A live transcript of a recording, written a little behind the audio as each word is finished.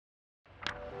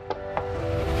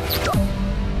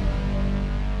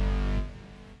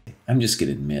I'm just going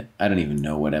to admit, I don't even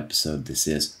know what episode this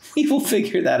is. We will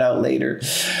figure that out later.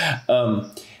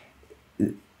 I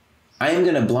am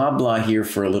going to blah blah here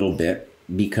for a little bit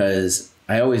because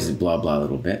I always blah blah a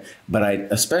little bit, but I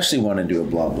especially want to do a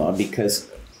blah blah because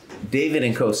David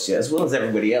and Kostya, as well as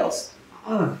everybody else,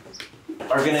 are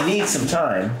going to need some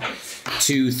time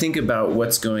to think about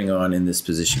what's going on in this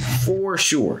position. For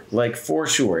sure. Like, for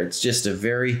sure. It's just a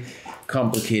very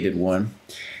complicated one.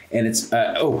 And it's,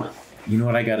 oh, you know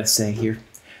what I got to say here?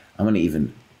 I'm going to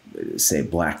even say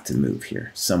black to move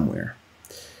here somewhere.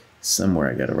 Somewhere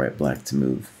I got to write black to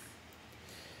move.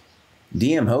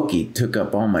 DM Hokey took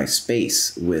up all my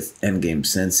space with Endgame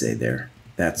Sensei there.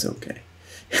 That's okay.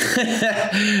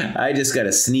 I just got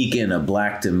to sneak in a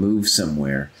black to move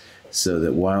somewhere so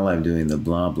that while I'm doing the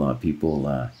blah blah,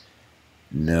 people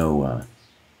know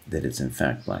that it's in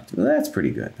fact black to move. That's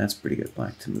pretty good. That's pretty good,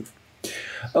 black to move.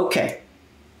 Okay.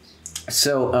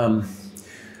 So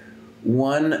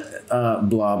one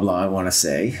blah blah I want to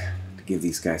say, to give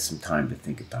these guys some time to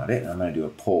think about it, I'm going to do a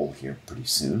poll here pretty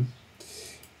soon,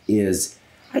 is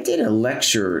I did a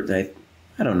lecture that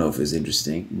I don't know if it was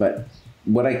interesting, but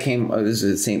what I came, this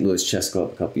was at St. Louis Chess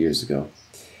Club a couple years ago.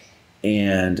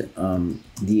 And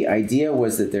the idea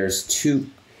was that there's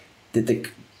that the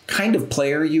kind of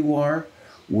player you are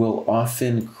will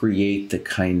often create the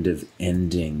kind of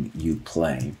ending you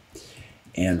play.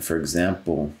 And for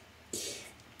example,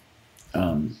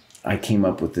 I came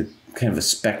up with a kind of a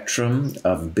spectrum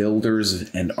of builders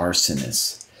and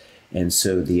arsonists. And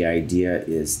so the idea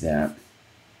is that,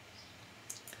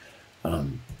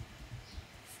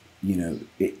 you know,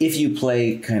 if you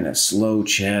play kind of slow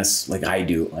chess, like I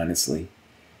do, honestly,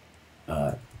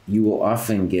 you will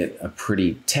often get a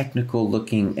pretty technical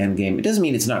looking endgame. It doesn't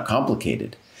mean it's not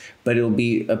complicated, but it'll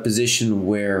be a position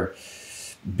where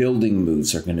building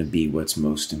moves are going to be what's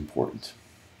most important.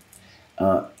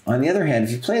 On the other hand,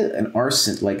 if you play an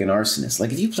arsonist,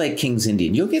 like if you play King's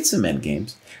Indian, you'll get some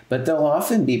endgames, but they'll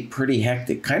often be pretty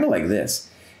hectic, kind of like this.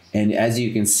 And as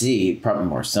you can see, probably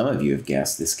more some of you have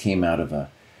guessed, this came out of a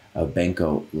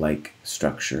Benko-like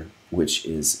structure, which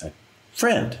is a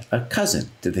friend, a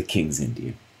cousin to the King's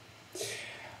Indian.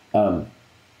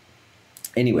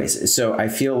 Anyways, so I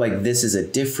feel like this is a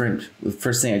different, the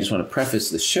first thing I just want to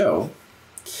preface the show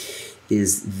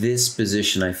is this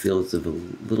position I feel is of a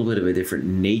little bit of a different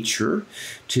nature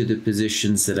to the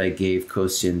positions that I gave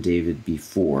Kostya and David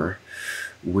before,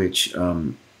 which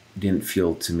didn't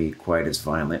feel to me quite as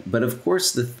violent. But of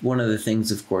course, one of the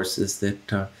things, of course, is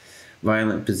that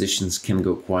violent positions can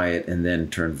go quiet and then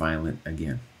turn violent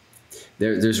again.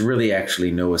 There's really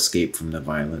actually no escape from the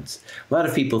violence. A lot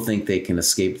of people think they can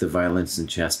escape the violence in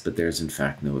chess, but there's in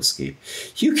fact no escape.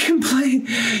 You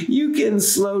can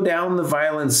slow down the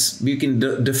violence, you can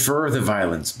defer the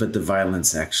violence, but the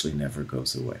violence actually never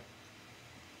goes away.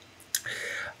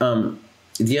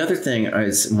 The other thing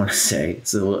I want to say,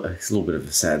 it's a little bit of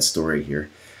a sad story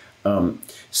here.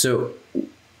 So,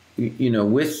 you know,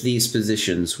 with these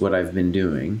positions, what I've been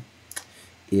doing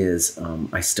is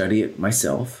I study it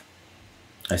myself.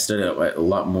 I study a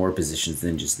lot more positions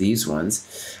than just these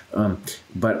ones,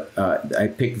 but I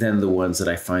pick then the ones that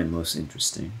I find most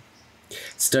interesting.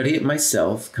 Study it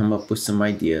myself, come up with some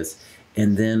ideas,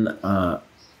 and then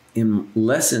in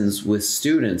lessons with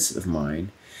students of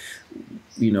mine,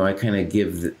 you know, I kind of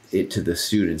give it to the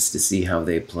students to see how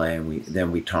they play, and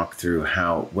then we talk through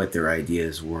what their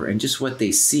ideas were and just what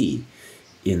they see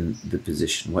in the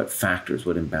position, what factors,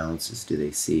 what imbalances do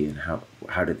they see, and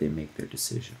how did they make their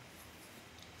decision.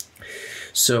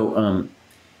 So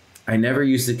I never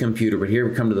used the computer, but here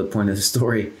we come to the point of the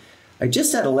story. I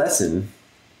just had a lesson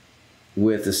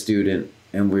with a student,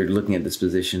 and we were looking at this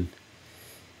position,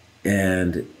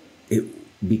 and it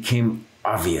became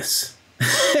obvious.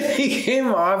 It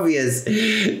became obvious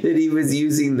that he was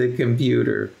using the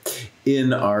computer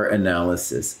in our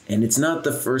analysis. And it's not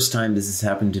the first time this has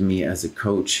happened to me as a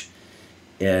coach.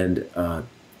 And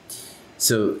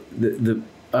so the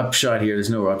upshot here, there's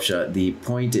no upshot. The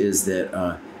point is that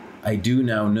I do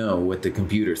now know what the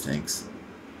computer thinks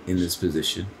in this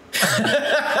position.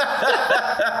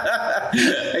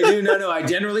 I do not know. I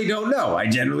generally don't know. I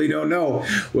generally don't know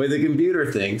what the computer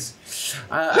thinks.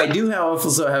 I do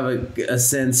also have a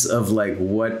sense of like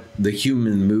what the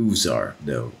human moves are,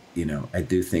 though. You know, I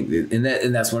do think that,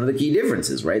 and that's one of the key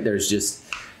differences, right? There's just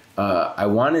I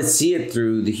want to see it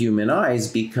through the human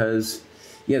eyes because,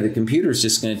 yeah, the computer's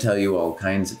just going to tell you all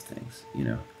kinds of things, you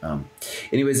know.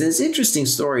 Anyways, it's an interesting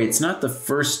story. It's not the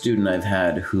first student I've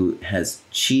had who has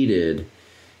cheated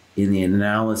in the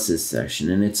analysis session,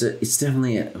 and it's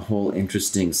definitely a whole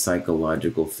interesting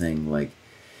psychological thing. Like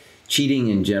cheating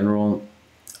in general,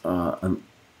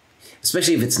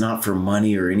 especially if it's not for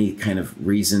money or any kind of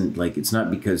reason. Like, it's not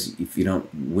because if you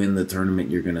don't win the tournament,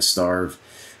 you're going to starve,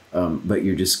 but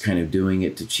you're just kind of doing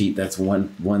it to cheat. That's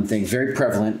one thing. Very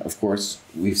prevalent, of course.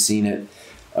 We've seen it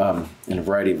in a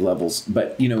variety of levels.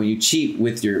 But, you know, when you cheat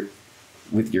with your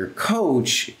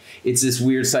coach, it's this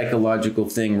weird psychological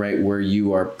thing, right, where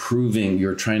you're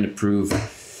trying to prove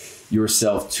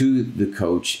yourself to the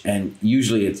coach, and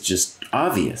usually it's just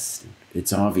obvious.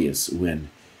 It's obvious when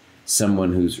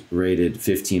someone who's rated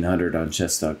 1500 on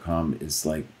chess.com is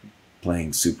like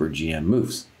playing super GM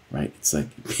moves, right? It's like,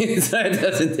 it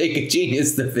doesn't take a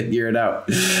genius to figure it out,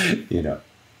 you know.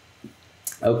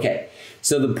 Okay,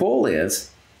 so the poll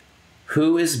is,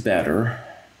 who is better?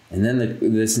 And then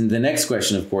the next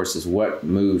question, of course, is what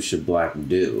move should black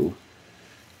do?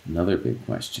 Another big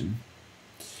question.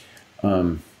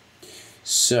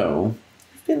 So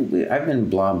I've been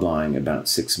blah-blahing about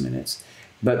 6 minutes,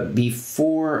 but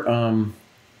before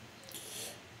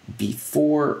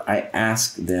I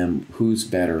ask them who's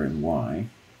better and why,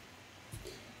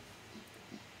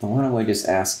 why don't I just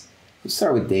ask? Let's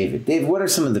start with David. Dave, what are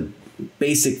some of the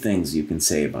basic things you can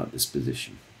say about this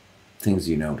position? Things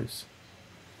you notice.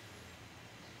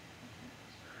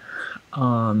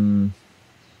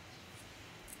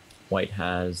 White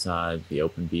has the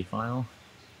open B file,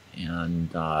 and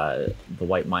the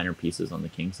white minor pieces on the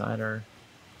king side are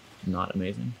not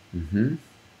amazing. Mm-hmm.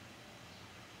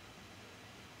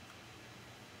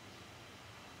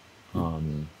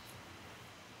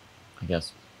 I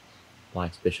guess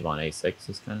black's bishop on A6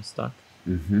 is kind of stuck.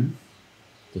 Mm-hmm.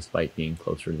 Despite being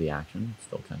closer to the action, it's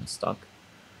still kind of stuck.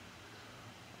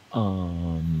 I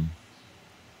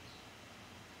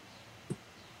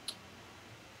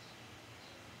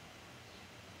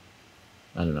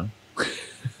don't know.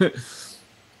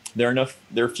 There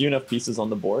are few enough pieces on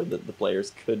the board that the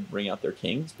players could bring out their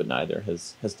kings, but neither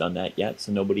has done that yet.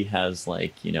 So nobody has,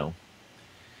 like, you know,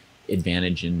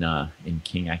 advantage in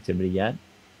king activity yet,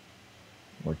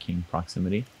 or king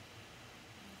proximity.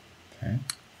 Okay.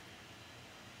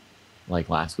 Like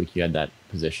last week, you had that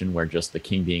position where just the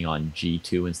king being on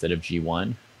G2 instead of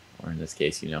G1, or in this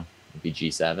case, you know, it'd be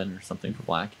G7 or something for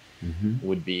black, mm-hmm.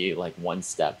 would be like one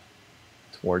step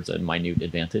towards a minute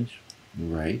advantage.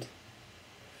 Right.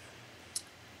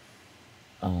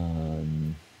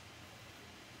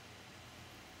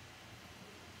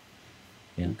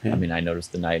 Yeah. Okay. I mean, I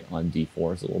noticed the knight on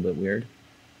D4 is a little bit weird.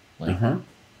 Like,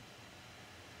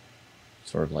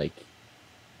 sort of like,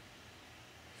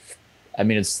 I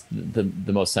mean, it's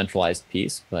the most centralized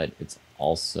piece, but it's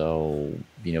also,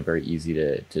 you know, very easy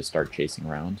to start chasing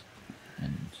around,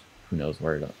 and who knows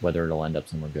whether it'll end up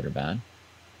somewhere good or bad.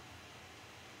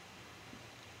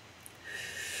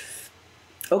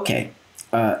 Okay.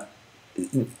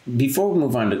 Before we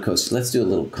move on to Kostya, let's do a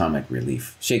little comic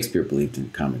relief. Shakespeare believed in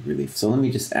comic relief. So let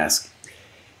me just ask.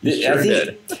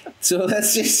 So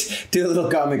let's just do a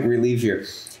little comic relief here.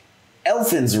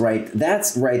 Elfin's right.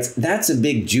 That's a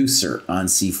big juicer on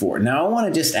C4. Now I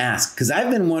want to just ask, because I've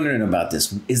been wondering about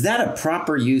this. Is that a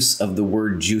proper use of the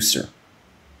word juicer?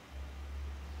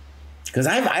 Because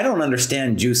I don't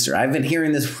understand juicer. I've been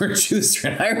hearing this word juicer.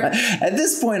 And at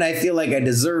this point, I feel like I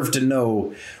deserve to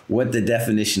know what the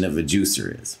definition of a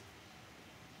juicer is.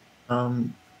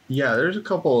 Yeah, there's a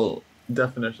couple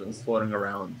definitions floating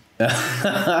around.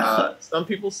 Some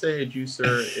people say a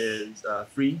juicer is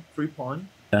free pawn.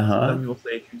 Some people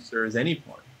say a juicer is any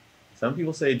pawn. Some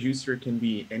people say a juicer can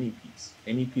be any piece.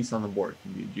 Any piece on the board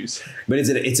can be a juicer. But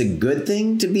it's a good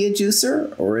thing to be a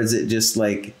juicer? Or is it just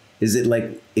like... Is it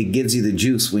like it gives you the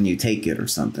juice when you take it or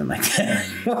something like that?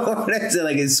 What is it,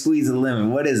 like a squeeze of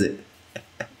lemon? What is it?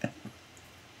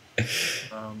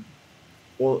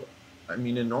 Well, I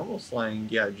mean, in normal slang,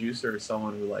 yeah, juicer is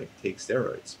someone who like takes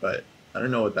steroids, but I don't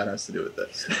know what that has to do with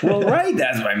this. Well, right.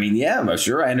 That's what I mean. Yeah, I'm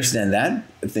sure I understand that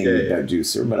thing about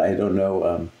juicer, but I don't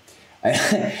know.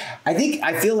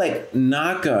 I feel like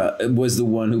Naka was the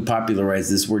one who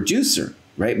popularized this word juicer,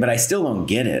 right? But I still don't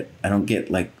get it. I don't get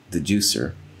like the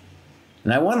juicer.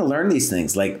 And I want to learn these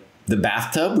things, like the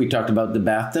bathtub. We talked about the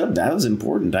bathtub. That was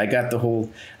important. I got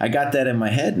that in my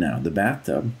head now, the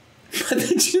bathtub. But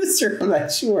the juicer, I'm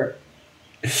not sure.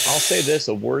 I'll say this,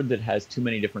 a word that has too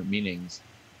many different meanings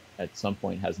at some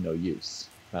point has no use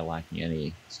by lacking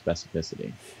any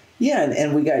specificity. Yeah,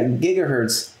 and we got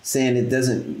gigahertz saying it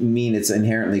doesn't mean it's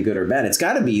inherently good or bad. It's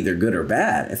got to be either good or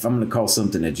bad if I'm going to call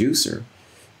something a juicer,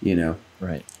 you know.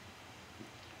 Right.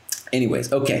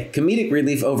 Anyways, okay, comedic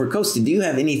relief over. Kostya, do you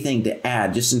have anything to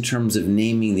add just in terms of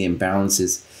naming the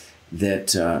imbalances that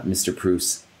Mr.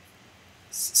 Pruess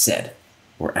said?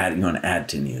 Or you want to add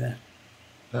to any of that?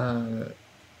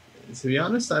 To be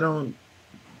honest, I don't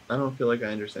don't feel like I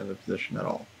understand the position at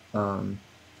all.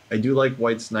 I do like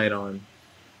White's knight on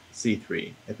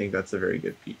c3. I think that's a very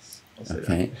good piece. I'll say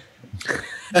okay.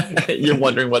 that. You're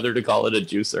wondering whether to call it a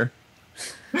juicer.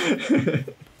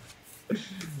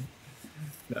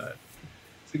 No,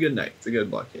 it's a good knight. It's a good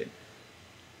blockade.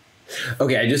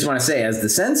 Okay, I just want to say, as the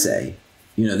sensei,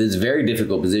 you know, this is a very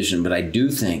difficult position, but I do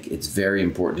think it's very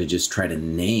important to just try to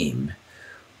name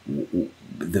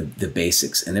the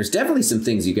basics. And there's definitely some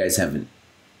things you guys haven't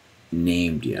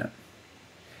named yet.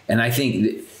 And I think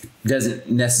it doesn't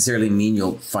necessarily mean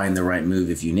you'll find the right move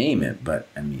if you name it, but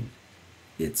I mean,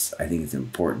 I think it's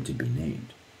important to be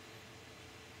named.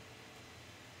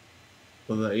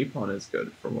 Well, the a-pawn is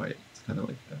good for white. It's kind of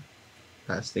like a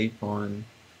past a-pawn.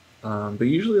 But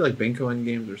usually, like, Benko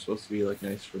endgames are supposed to be, like,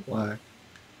 nice for black.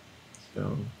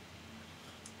 So,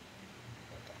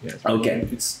 yeah. Okay.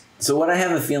 So what I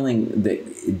have a feeling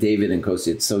that David and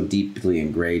Kostya, it's so deeply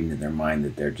ingrained in their mind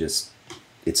that they're just,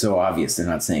 it's so obvious they're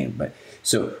not saying it. But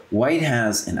so white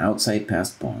has an outside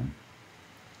passed pawn.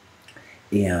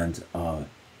 And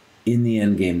in the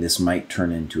endgame, this might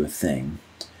turn into a thing.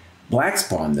 Black's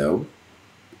pawn, though,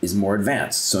 is more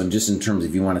advanced. So just in terms,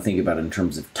 if you want to think about it in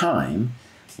terms of time,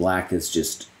 black is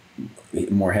just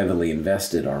more heavily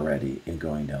invested already in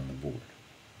going down the board.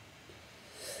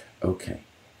 Okay.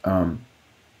 And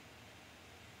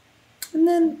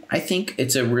then I think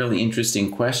it's a really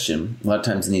interesting question. A lot of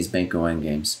times in these Benko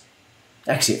endgames.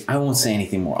 Actually, I won't say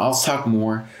anything more. I'll talk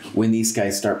more when these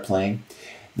guys start playing.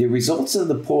 The results of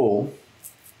the poll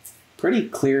pretty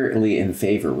clearly in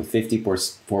favor, with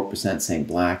 54% saying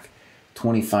black,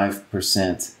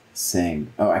 25%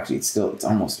 saying, oh, actually, it's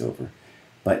almost over,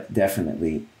 but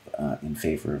definitely in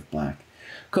favor of black.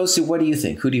 Kostya, what do you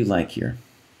think? Who do you like here?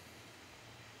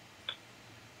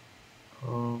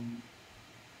 I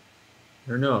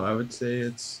don't know. I would say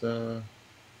it's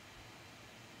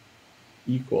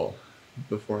equal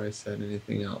before I said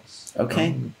anything else.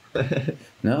 Okay.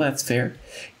 No, that's fair.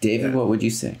 David, what would you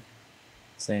say?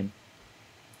 Same.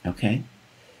 Okay.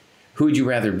 Who would you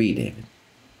rather be, David?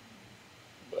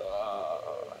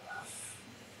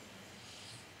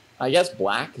 I guess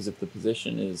black, because if the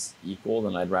position is equal,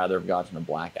 then I'd rather have gotten a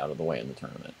black out of the way in the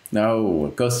tournament.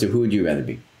 No. Kostya, who would you rather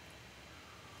be?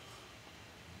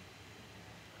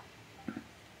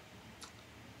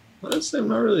 Honestly, I'm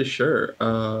not really sure.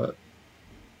 I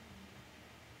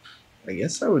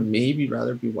guess I would maybe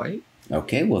rather be white.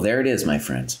 Okay, well, there it is, my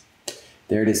friends.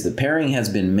 There it is. The pairing has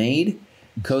been made.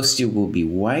 Kostya will be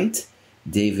white.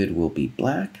 David will be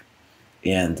black.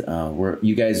 And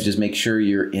you guys just make sure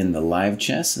you're in the live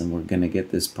chess, and we're going to get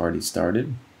this party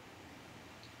started.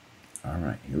 All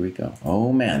right, here we go.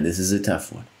 Oh, man, this is a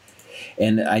tough one.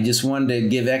 And I just wanted to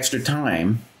give extra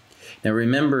time. Now,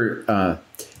 remember,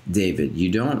 David,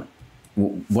 you don't...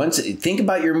 think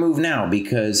about your move now,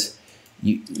 because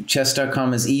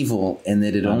chess.com is evil, and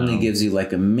that it only gives you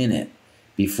like a minute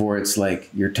before it's like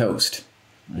you're toast,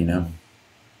 you know?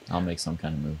 I'll make some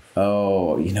kind of move.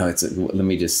 Oh, you know, let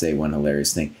me just say one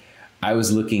hilarious thing. I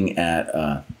was looking at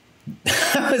a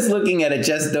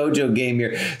ChessDojo game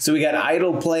here. So we got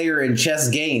idle player and chess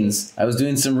gains. I was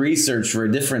doing some research for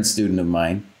a different student of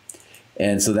mine.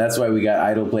 And so that's why we got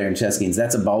idle player and chess gains.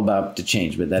 That's all about to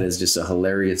change, but that is just a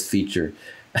hilarious feature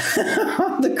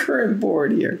on the current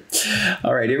board here.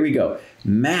 All right, here we go.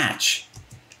 Match.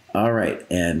 All right,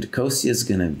 and Kostya is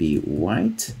going to be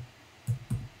white.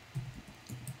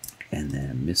 And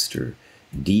then Mr.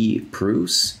 D.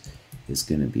 Pruess is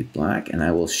going to be black. And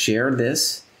I will share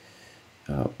this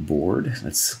board.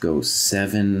 Let's go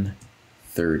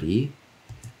 730,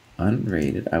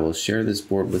 unrated. I will share this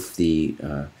board with the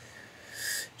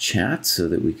chat so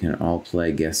that we can all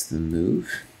play Guess the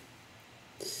Move.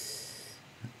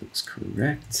 That looks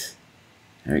correct.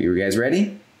 All right, you guys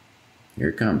ready? Here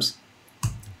it comes.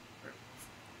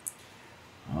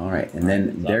 All right, and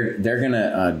then they're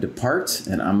gonna depart,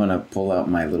 and I'm gonna pull out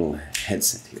my little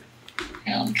headset here.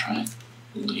 Yeah, I'm trying to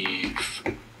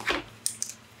leave.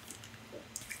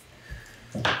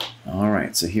 All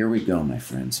right, so here we go, my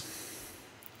friends.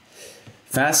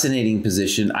 Fascinating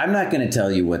position. I'm not going to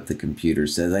tell you what the computer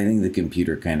says. I think the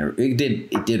computer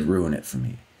it did ruin it for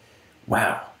me.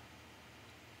 Wow.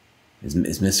 Is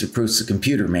Mr. Pruess a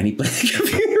computer, man? He played the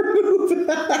computer move.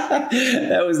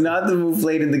 That was not the move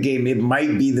played in the game. It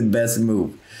might be the best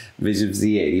move. Bishop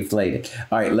C8. He played it.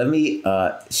 All right, let me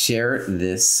share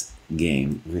this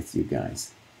game with you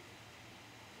guys.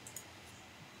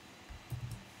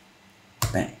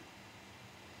 Bang.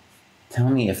 Tell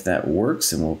me if that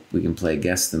works, and we can play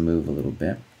Guess the Move a little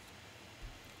bit.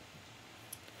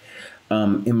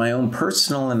 In my own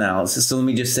personal analysis, so let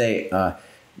me just say,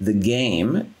 the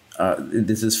game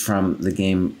This is from the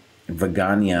game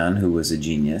Vaganian, who was a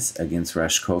genius, against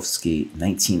Rashkovsky,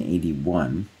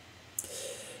 1981.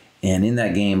 And in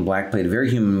that game, black played a very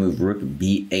human move, rook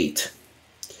b8.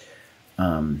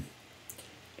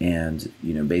 And,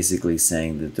 you know, basically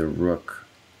saying that the rook,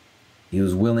 he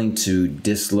was willing to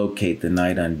dislocate the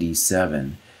knight on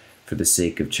d7 for the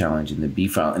sake of challenging the b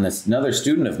file. And that's another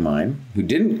student of mine who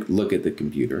didn't look at the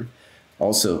computer,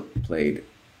 also played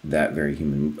that very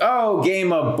human move. Oh,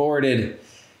 game aborted.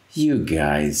 You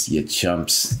guys, you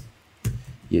chumps.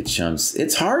 You chumps.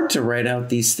 It's hard to write out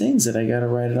these things that I got to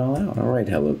write it all out. All right,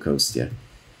 hello, Kostya.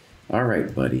 All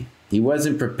right, buddy. He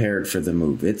wasn't prepared for the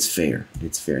move. It's fair.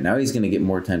 It's fair. Now he's going to get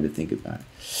more time to think about it.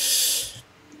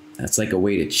 That's like a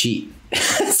way to cheat.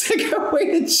 That's like a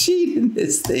way to cheat in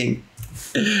this thing.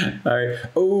 All right.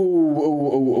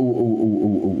 Oh.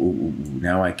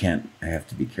 Now I can't. I have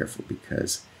to be careful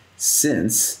because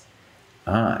since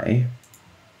we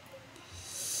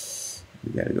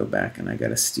got to go back and I got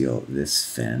to steal this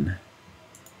fen.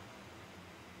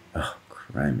 Oh,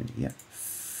 criminy. Yeah.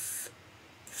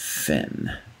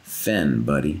 Fen. Fen,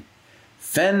 buddy.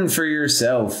 Fen for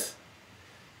yourself.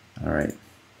 All right.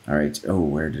 All right. Oh,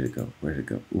 where did it go? Where did it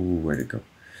go? Ooh, where did it go?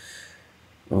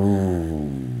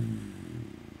 Oh.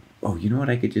 Oh, you know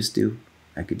what I could just do?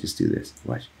 I could just do this.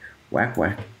 Watch. Whack,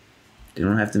 whack. They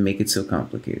don't have to make it so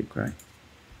complicated, Kraai.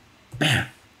 Bam.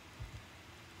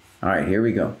 All right, here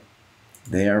we go.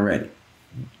 They are ready.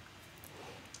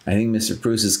 I think Mr.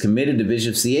 Pruess is committed to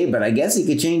bishop c8, but I guess he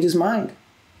could change his mind.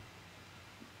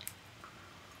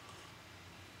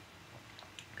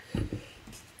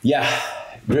 Yeah,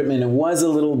 Drittman, it was a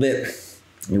little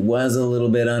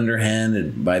bit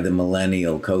underhanded by the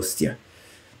millennial Kostya.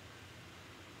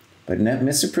 But now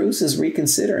Mr. Pruess is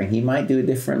reconsidering. He might do a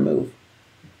different move.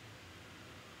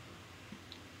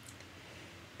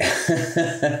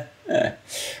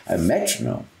 A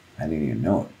metronome. I didn't even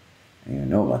know it. I didn't even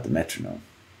know about the metronome.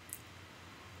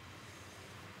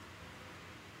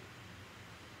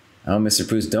 Oh, Mr.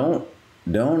 Pruess, don't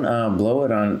blow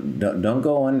it on. Don't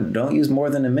go on. Don't use more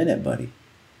than a minute, buddy.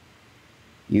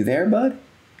 You there, bud?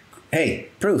 Hey,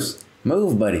 Pruess,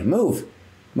 move, buddy, move.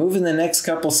 Move in the next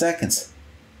couple seconds.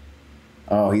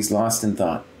 Oh, he's lost in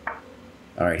thought.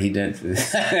 All right, he did.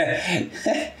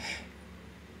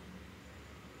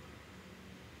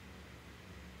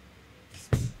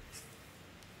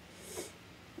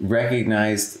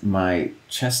 Recognized my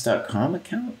chess.com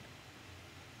account?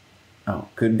 Oh,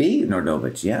 could be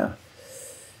Nordovich, yeah.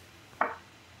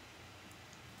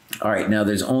 All right, now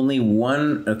there's only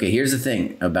one. Okay, here's the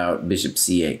thing about bishop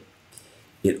c8.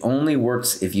 It only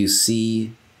works if you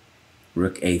see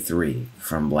rook a3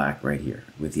 from black right here,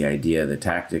 with the idea, the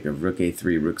tactic of rook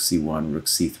a3, rook c1, rook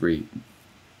c3.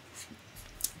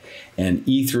 And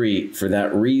e3, for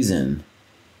that reason,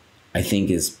 I think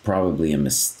is probably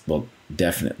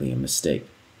definitely a mistake.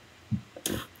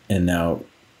 And now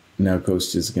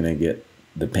Kostya is going to get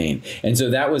the pain. And so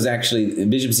that was actually,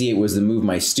 bishop c8 was the move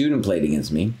my student played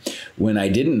against me when I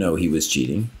didn't know he was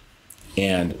cheating.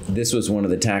 And this was one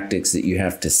of the tactics that you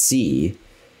have to see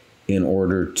in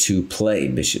order to play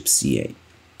bishop c8,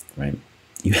 right?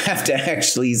 You have to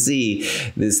actually see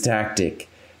this tactic.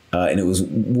 And it was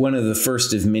one of the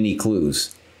first of many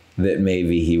clues that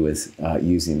maybe he was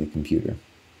using the computer.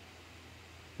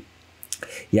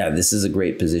 Yeah, this is a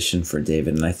great position for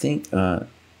David. And I think,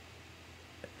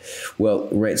 well,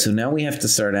 right, so now we have to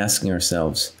start asking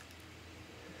ourselves,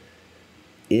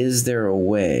 is there a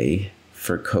way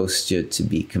for Kostya to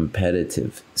be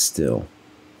competitive still?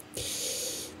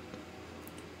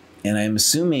 And I'm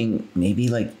assuming maybe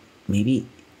ED,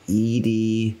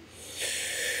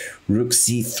 rook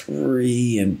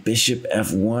c3 and bishop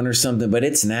f1 or something, but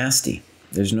it's nasty.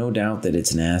 There's no doubt that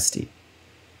it's nasty.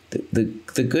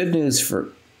 The good news for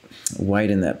white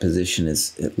in that position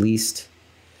is at least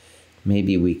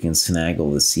maybe we can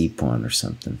snaggle the c-pawn or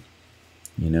something,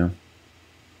 you know?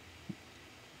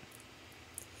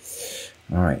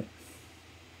 All right.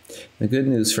 The good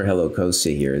news for Hello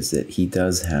Kostya here is that he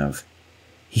does have,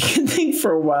 he can think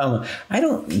for a while. I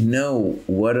don't know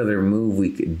what other move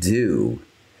we could do,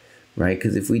 right?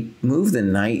 Because if we move the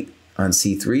knight on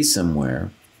c3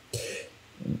 somewhere,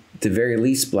 at the very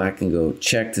least, black can go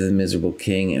check to the miserable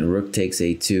king and rook takes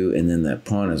a2, and then that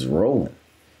pawn is rolling,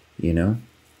 you know?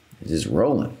 It's just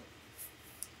rolling.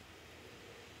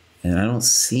 And I don't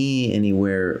see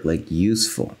anywhere like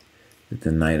useful that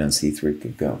the knight on c3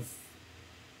 could go.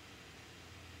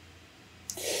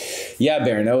 Yeah,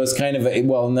 Baron, that was kind of a,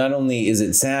 well, not only is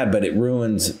it sad, but it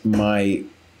ruins my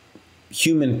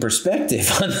human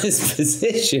perspective on this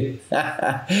position.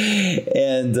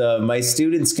 And my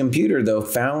student's computer, though,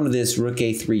 found this rook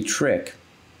a3 trick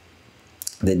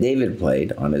that David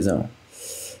played on his own.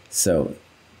 So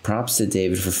props to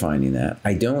David for finding that.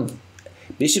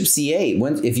 Bishop c8,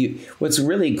 what's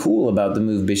really cool about the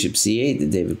move bishop c8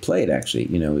 that David played, actually,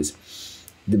 you know, is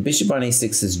the bishop on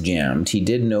a6 is jammed. He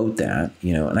did note that,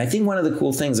 you know, and I think one of the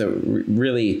cool things that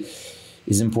really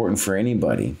is important for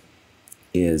anybody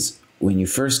is when you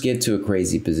first get to a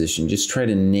crazy position, just try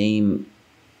to name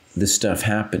the stuff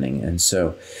happening. And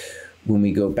so when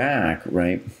we go back,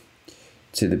 right,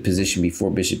 to the position before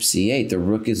bishop c8, the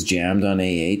rook is jammed on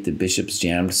a8, the bishop's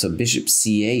jammed, so bishop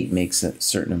c8 makes a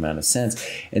certain amount of sense.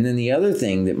 And then the other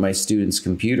thing that my student's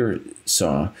computer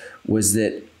saw was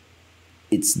that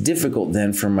it's difficult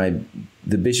then for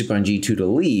the bishop on g2 to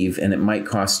leave, and it might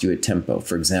cost you a tempo.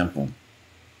 For example,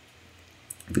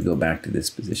 if we go back to this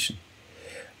position,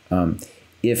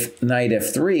 if knight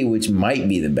f3, which might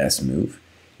be the best move,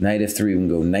 knight f3, we can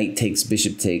go knight takes,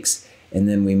 bishop takes, and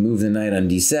then we move the knight on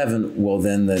d7, well,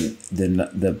 then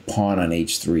the pawn on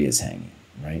h3 is hanging,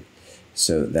 right?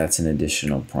 So that's an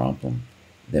additional problem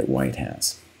that white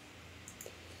has.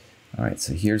 All right,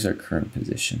 so here's our current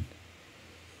position.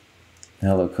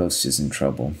 Hello, Kostya's in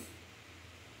trouble.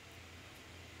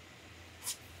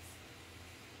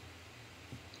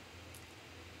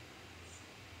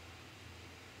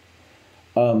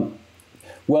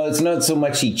 Well, it's not so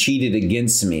much he cheated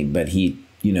against me, but he,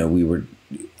 you know,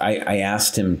 I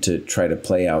asked him to try to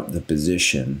play out the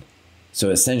position.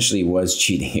 So essentially he was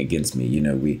cheating against me. You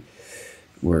know, we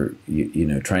were, you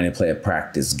know, trying to play a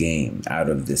practice game out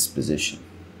of this position.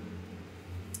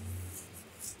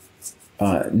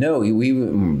 No,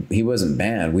 he wasn't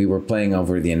bad. We were playing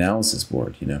over the analysis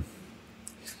board, you know.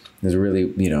 There's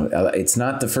really, you know, it's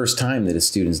not the first time that a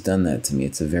student's done that to me.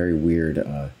 It's a very weird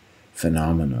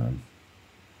phenomenon.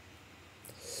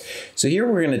 So here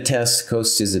we're going to test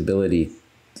Kostya's ability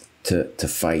to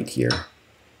fight here.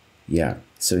 Yeah,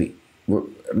 so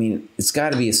I mean, it's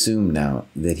got to be assumed now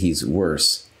that he's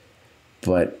worse,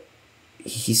 but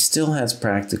he still has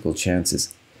practical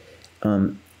chances.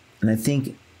 And I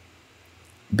think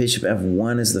bishop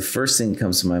f1 is the first thing that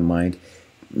comes to my mind.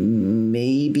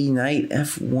 Maybe knight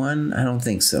f1? I don't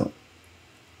think so.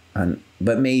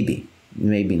 But maybe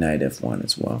knight f1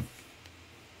 as well.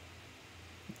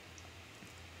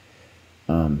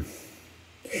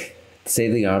 To say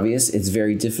the obvious, it's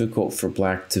very difficult for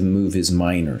black to move his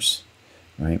minors,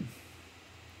 right?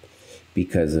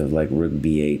 Because of like rook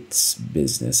b8's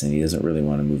business, and he doesn't really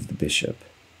want to move the bishop.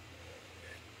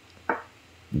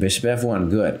 Bishop f1,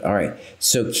 good. All right,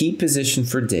 so key position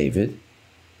for David.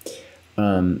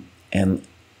 And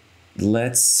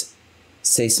let's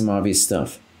say some obvious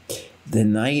stuff. The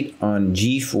knight on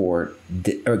g4, or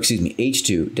excuse me,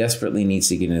 h2 desperately needs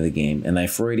to get into the game, and I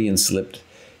Freudian slipped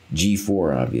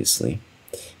g4, obviously,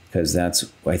 because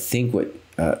that's, I think, what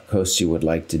Kostya would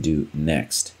like to do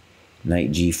next.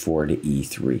 Knight g4 to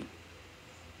e3.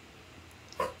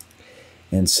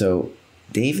 And so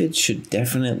David should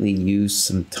definitely use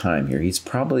some time here. He's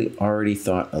probably already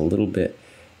thought a little bit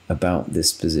about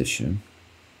this position.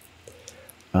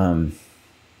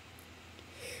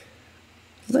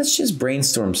 Let's just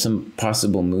brainstorm some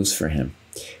possible moves for him.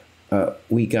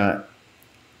 We got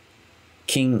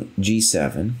king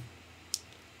g7.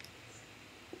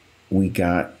 We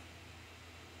got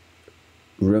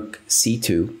rook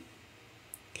c2.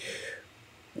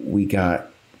 We got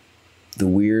the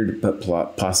weird but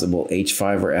possible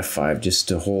h5 or f5 just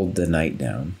to hold the knight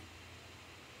down.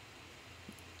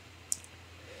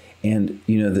 And,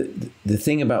 you know, the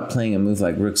thing about playing a move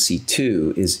like rook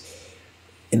c2 is,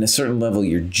 in a certain level,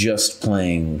 you're just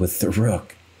playing with the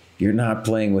rook. You're not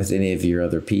playing with any of your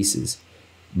other pieces.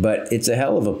 But it's a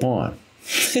hell of a pawn.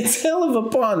 It's a hell of a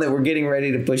pawn that we're getting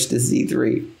ready to push to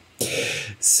c3.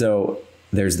 So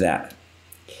there's that.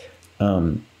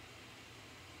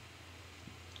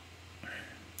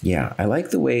 Yeah, I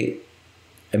like the way,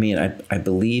 I mean, I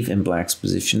believe in black's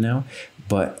position now,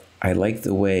 but I like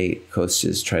the way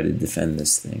Kostya's tried to defend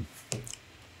this thing.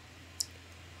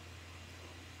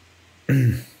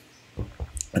 And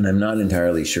I'm not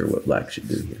entirely sure what black should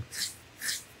do here.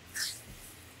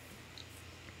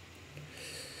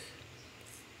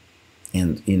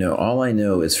 And, you know, all I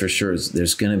know is for sure is there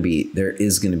is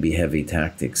going to be heavy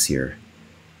tactics here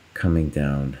coming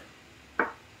down.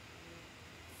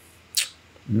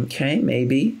 Okay,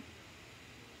 maybe.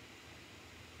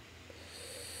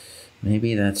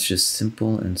 Maybe that's just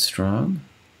simple and strong.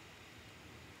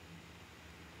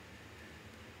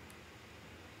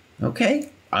 Okay,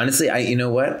 honestly, you know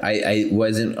what? I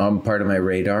wasn't on part of my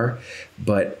radar,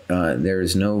 but there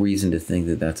is no reason to think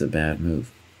that that's a bad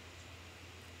move.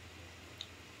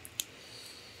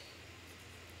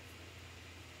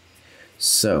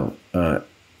 So,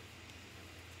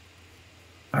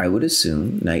 I would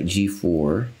assume knight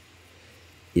g4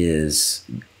 is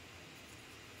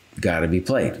got to be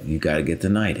played. You got to get the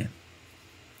knight in.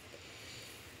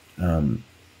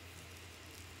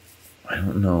 I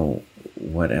don't know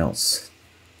what else.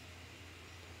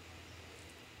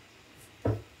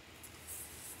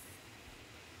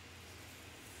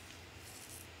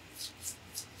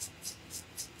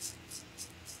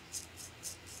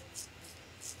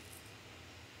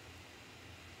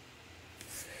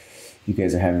 You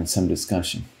guys are having some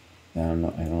discussion. I don't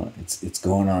know. It's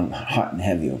going on hot and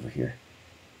heavy over here.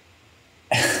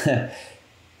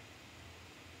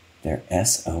 They're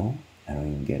SO? I don't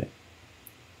even get it.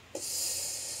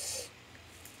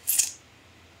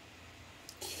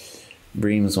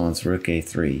 Breams wants rook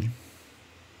a3.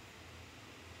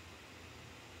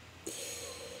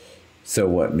 So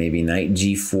what? Maybe knight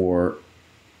g4,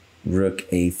 rook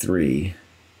a3.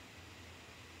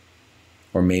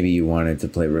 Or maybe you wanted to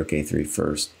play rook a3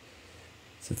 first.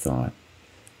 It's a thought.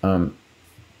 A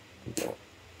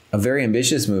very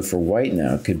ambitious move for white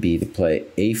now could be to play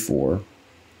a4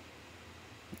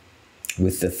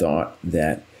 with the thought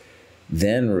that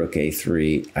then rook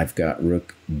a3, I've got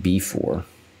rook b4.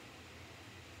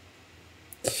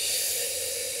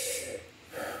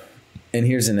 And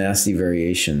here's a nasty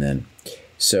variation then.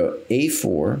 So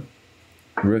a4,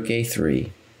 rook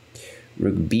a3,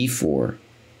 rook b4,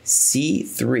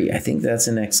 c3, I think that's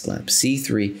an exclamp,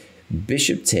 c3,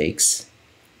 bishop takes,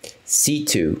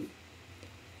 c2,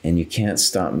 and you can't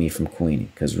stop me from queening,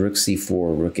 because rook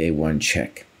c4, rook a1,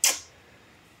 check.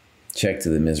 Check to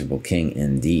the miserable king,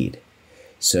 indeed.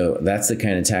 So that's the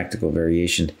kind of tactical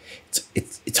variation.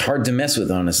 It's hard to mess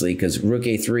with, honestly, because rook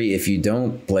a3, if you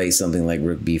don't play something like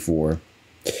rook b4,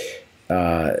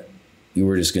 you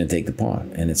were just going to take the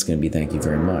pawn, and it's going to be thank you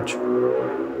very much.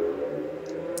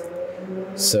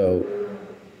 So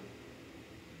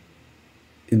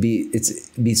it'd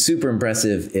be super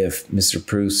impressive if Mr.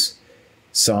 Pruess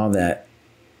saw that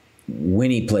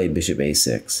when he played bishop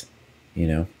a6, you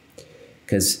know,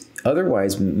 because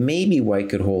otherwise maybe white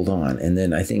could hold on. And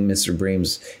then I think Mr.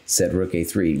 Breams said rook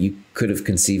a3. You could have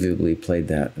conceivably played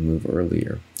that move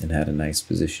earlier and had a nice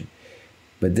position.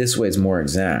 But this way is more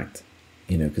exact,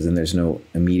 you know, because then there's no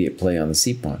immediate play on the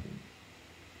c-pawn.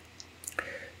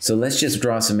 So let's just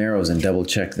draw some arrows and double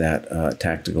check that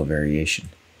tactical variation.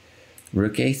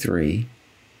 Rook a3,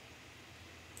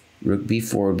 rook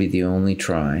b4 would be the only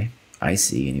try, I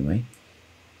see anyway.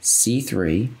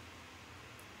 c3,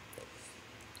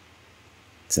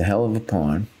 it's a hell of a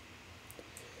pawn.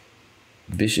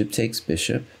 Bishop takes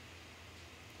bishop,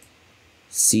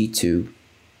 c2,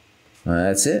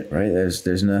 that's it, right?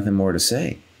 There's nothing more to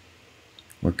say.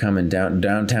 We're coming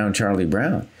downtown Charlie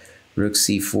Brown. Rook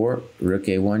c4, rook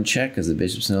a1 check, because the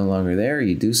bishop's no longer there.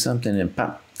 You do something and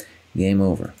pop, game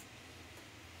over.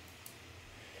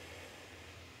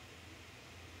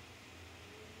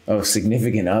 Oh,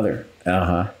 significant other.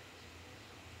 Uh-huh.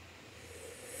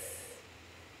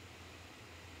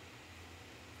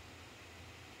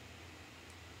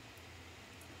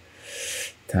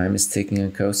 Time is ticking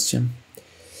on Kostya.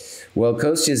 Well,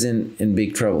 Kostya's in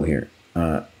big trouble here.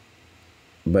 But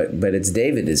it's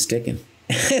David is sticking.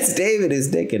 It's David is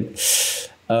sticking.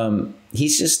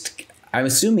 He's just, I'm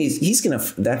assuming he's going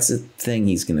to, that's the thing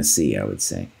he's going to see, I would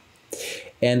say.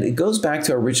 And it goes back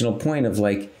to our original point of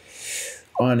like,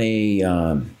 on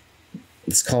a,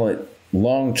 let's call it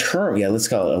long-term, yeah, let's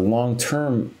call it a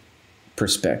long-term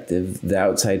perspective, the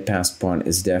outside passed pawn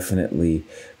is definitely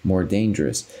more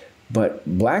dangerous. But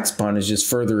black's pawn is just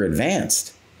further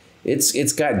advanced.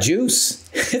 It's got juice.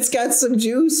 It's got some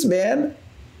juice, man.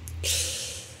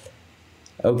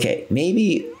 Okay,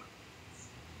 maybe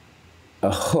a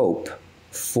hope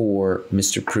for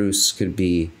Mr. Pruess could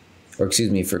be, or excuse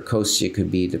me, for Kostya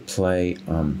could be to play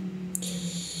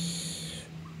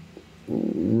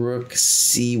rook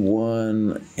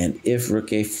c1, and if rook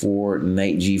a4,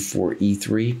 knight g4,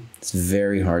 e3. It's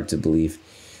very hard to believe,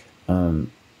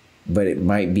 but it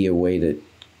might be a way to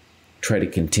try to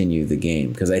continue the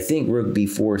game, because I think rook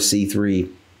b4,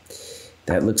 c3,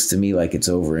 that looks to me like it's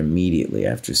over immediately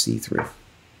after c3.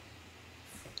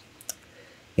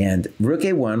 And rook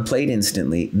a1 played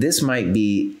instantly. This might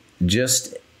be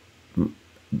just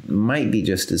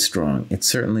as strong. It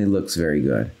certainly looks very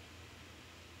good.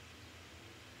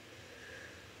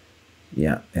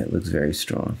 Yeah, it looks very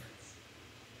strong.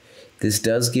 This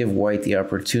does give white the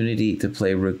opportunity to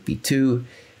play rook b2,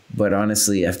 But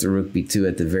honestly, after rook b2,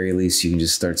 at the very least, you can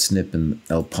just start snipping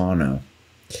El Pano.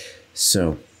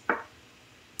 So,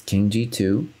 king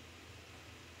g2,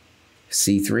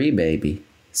 c3, baby.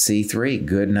 c3,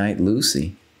 good night,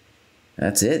 Lucy.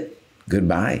 That's it.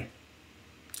 Goodbye.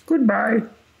 Goodbye.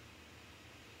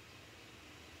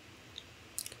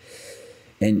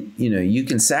 And, you know, you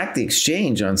can sack the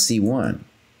exchange on c1,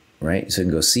 right? So you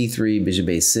can go c3, bishop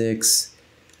a6,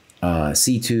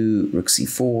 c2, rook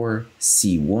c4,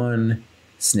 c1,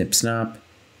 snip snap.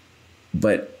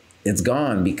 But it's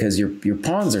gone because your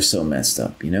pawns are so messed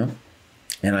up, you know?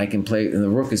 And I can play, and the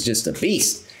rook is just a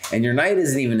beast. And your knight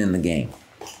isn't even in the game.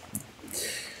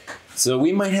 So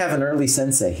we might have an early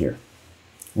sensei here.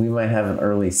 We might have an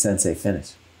early sensei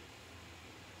finish.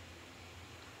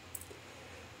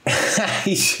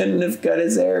 He shouldn't have cut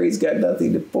his hair. He's got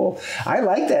nothing to pull. I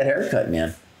like that haircut,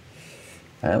 man.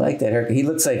 I like that haircut. He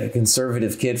looks like a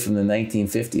conservative kid from the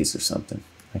 1950s or something.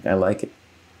 Like, I like it.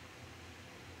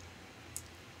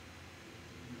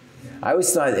 I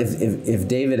always thought if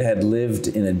David had lived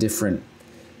in a different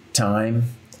time,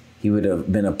 he would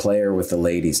have been a player with the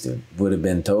ladies, dude. Would have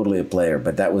been totally a player,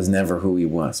 but that was never who he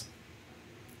was.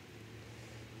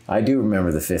 I do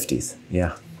remember the 50s,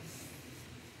 yeah.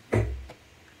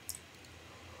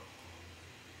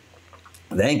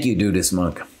 Thank you, Dudis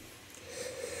Monk.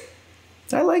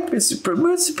 I like Mr.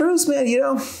 Pruess, man, you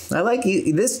know. I like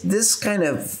this kind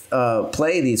of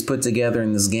play that he's put together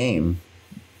in this game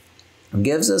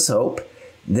gives us hope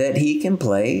that he can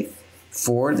play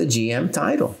for the GM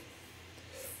title.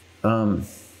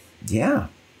 Yeah,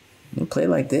 you play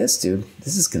like this, dude.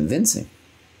 This is convincing.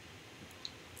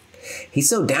 He's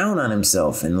so down on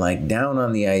himself and like down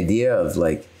on the idea of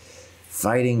like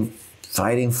fighting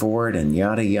for it and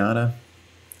yada yada.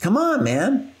 Come on,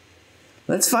 man.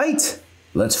 Let's fight.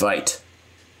 Let's fight.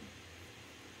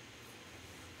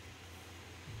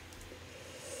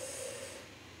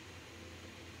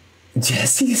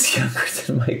 Jesse is younger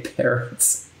than my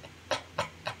parents.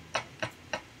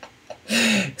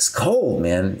 It's cold,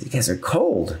 man. You guys are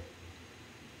cold.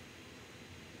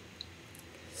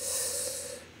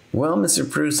 Well, Mr.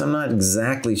 Pruess, I'm not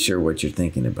exactly sure what you're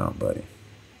thinking about, buddy.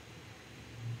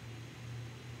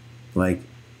 Like,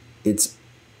 it's...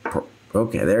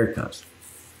 Okay, there it comes.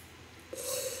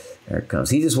 There it comes.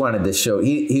 He just wanted to show...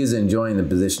 He was enjoying the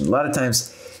position. A lot of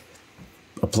times,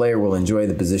 a player will enjoy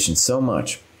the position so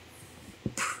much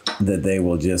that they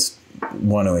will just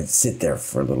want to sit there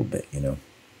for a little bit, you know.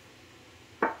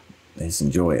 They just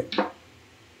enjoy it.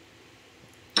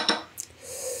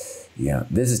 Yeah,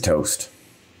 this is toast.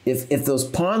 If those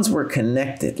pawns were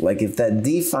connected, like if that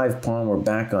d5 pawn were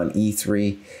back on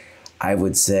e3, I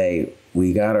would say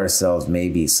we got ourselves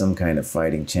maybe some kind of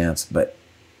fighting chance. But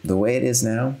the way it is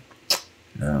now,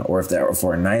 or if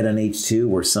for a knight on h2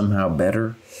 we're somehow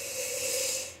better.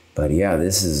 But yeah,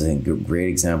 this is a great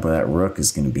example. That rook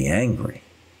is going to be angry.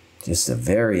 Just a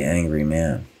very angry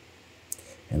man.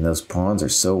 And those pawns are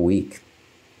so weak.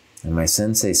 And my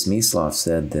sensei Smyslov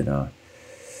said that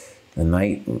the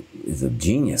knight is a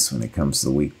genius when it comes to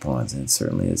the weak pawns, and it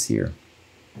certainly is here.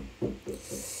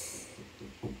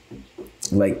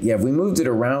 Like, yeah, if we moved it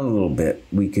around a little bit,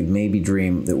 we could maybe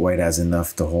dream that white has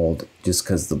enough to hold just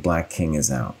because the black king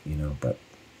is out, you know, but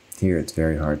here it's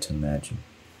very hard to imagine.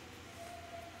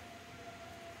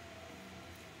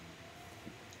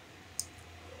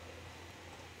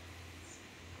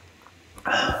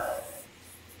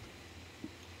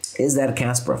 Is that a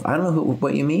Kasparov? I don't know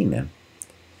what you mean, man.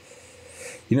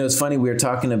 You know, it's funny. We were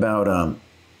talking about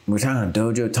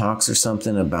Dojo Talks or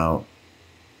something about.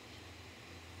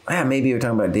 Maybe we were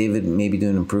talking about David maybe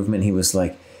doing improvement. He was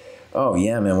like, "Oh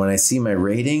yeah, man. When I see my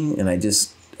rating and I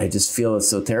just feel it's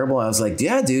so terrible." I was like,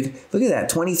 "Yeah, dude. Look at that,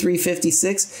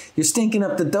 2356. You're stinking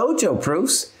up the dojo,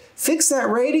 Pruess. Fix that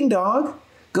rating, dog.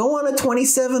 Go on a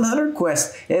 2700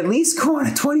 quest. At least go on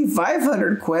a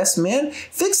 2500 quest, man.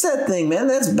 Fix that thing, man.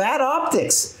 That's bad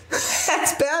optics.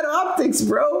 That's bad optics,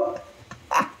 bro.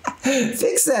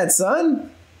 Fix that,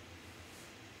 son."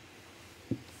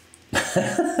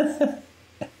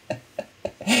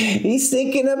 He's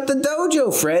thinking up the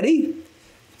dojo, Freddie.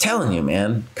 Telling you,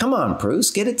 man. Come on,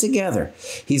 Pruess, get it together.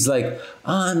 He's like,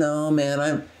 "Oh no,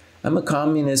 man, I'm a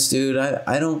communist, dude.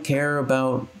 I don't care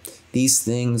about these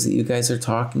things that you guys are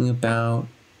talking about.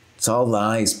 It's all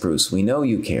lies, Pruess. We know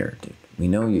you care, dude. We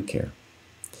know you care."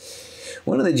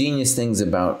 One of the genius things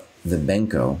about the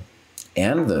Benko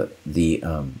and the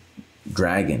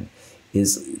dragon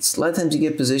is a lot of times you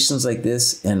get positions like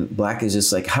this and black is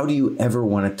just like, how do you ever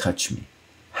want to touch me?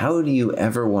 How do you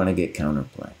ever want to get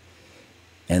counterplay?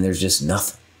 And there's just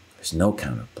nothing. There's no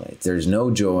counterplay. There's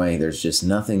no joy. There's just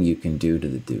nothing you can do to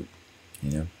the dude,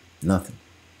 you know? Nothing.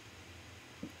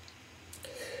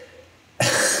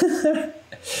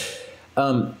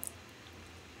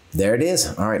 There it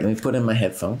is. All right, let me put in my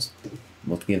headphones.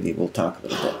 We'll talk a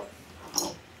little bit.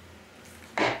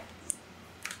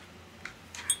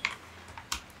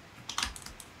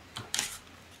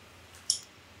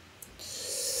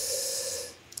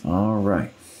 All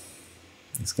right.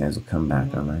 These guys will come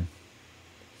back online.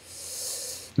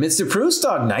 Mr. Pruess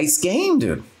Dog, nice game,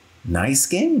 dude. Nice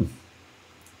game.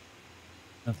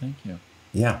 Oh, thank you.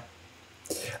 Yeah.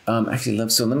 Actually,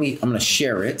 so I'm going to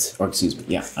share it, or excuse me.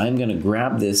 Yeah, I'm going to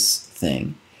grab this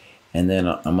thing, and then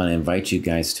I'm going to invite you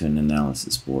guys to an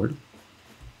analysis board,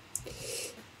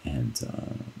 and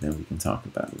then we can talk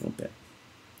about it a little bit.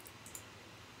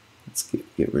 Let's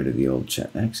get rid of the old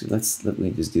chat. Actually, let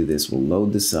me just do this. We'll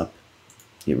load this up.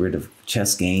 Get rid of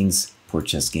chess gains. Poor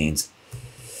chess gains.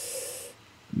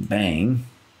 Bang.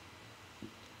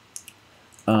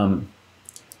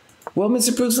 Well,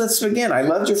 Mr. Pruess, let's begin. I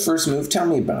loved your first move. Tell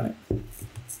me about it.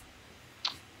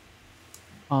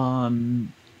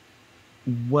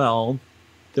 Well,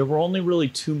 there were only really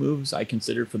two moves I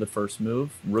considered for the first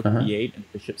move, Rook B8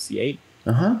 and Bishop C8.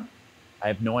 I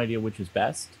have no idea which is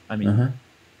best. I mean,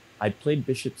 I played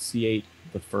Bishop C8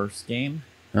 the first game,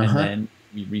 and then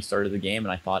we restarted the game,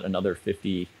 and I thought another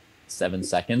 57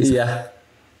 seconds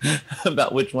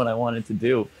about which one I wanted to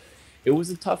do. It was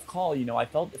a tough call. You know, I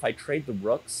felt if I trade the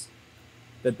rooks,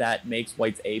 that makes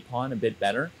White's A pawn a bit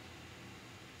better.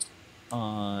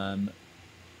 I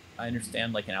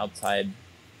understand, like an outside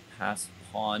pass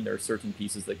pawn, there are certain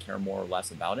pieces that care more or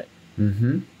less about it.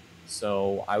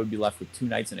 So I would be left with two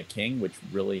knights and a king, which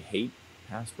really hate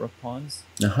passed rook pawns.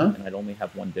 And I'd only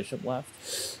have one bishop left.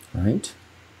 Right.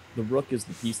 The rook is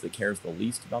the piece that cares the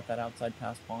least about that outside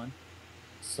pass pawn.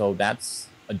 So that's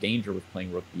a danger with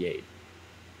playing Rook B8.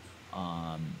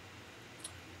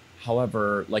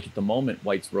 However, like at the moment,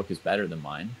 White's rook is better than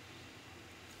mine.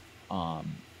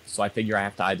 So I figure I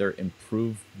have to either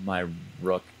improve my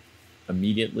rook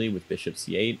immediately with Bishop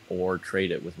C8 or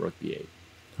trade it with Rook B8.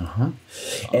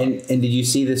 And did you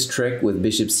see this trick with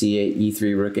Bishop C8,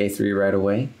 E3, Rook A3 right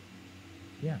away?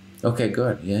 Yeah. Okay,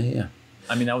 good. Yeah.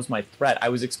 I mean, that was my threat. I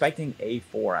was expecting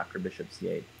A4 after Bishop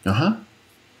C8.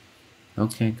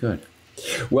 Okay, good.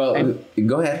 Well,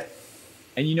 go ahead.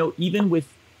 And you know, even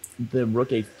with the Rook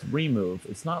A3 move,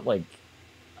 it's not like,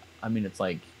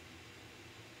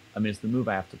 it's the move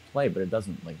I have to play, but it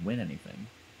doesn't like win anything.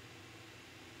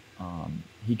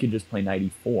 He could just play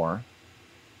Knight E4,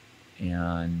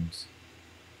 and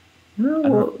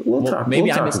we'll talk.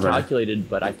 Maybe I miscalculated,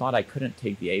 but I thought I couldn't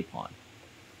take the A pawn.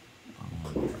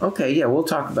 Okay, yeah, we'll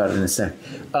talk about it in a sec.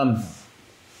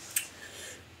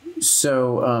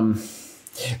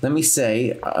 Let me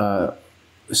say,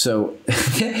 so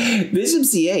Bishop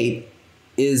C8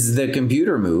 is the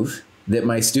computer move that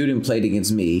my student played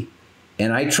against me,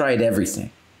 and I tried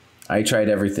everything.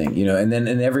 You know, and then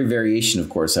in every variation, of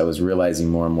course, I was realizing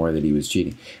more and more that he was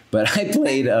cheating. But I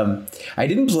played,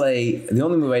 the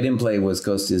only move I didn't play was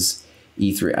Kostya's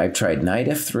E3. I tried Knight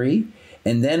F3,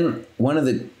 and then one of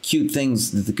the cute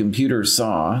things that the computer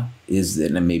saw is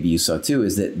that, and maybe you saw too,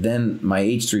 is that then my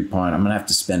H3 pawn, I'm going to have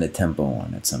to spend a tempo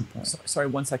on at some point. Sorry,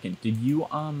 1 second. Did you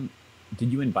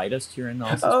invite us to your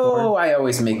analysis board? Oh, I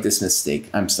always make this mistake.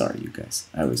 I'm sorry, you guys.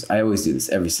 I always do this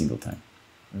every single time.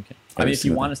 Okay. I mean, if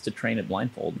you want us to train it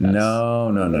blindfold,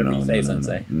 no.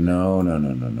 Sensei. No.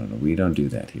 We don't do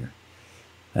that here.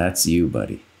 That's you,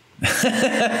 buddy.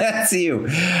 That's you.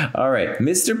 All right,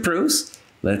 Mr. Pruess.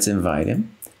 Let's invite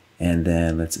him, and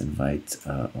then let's invite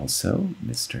also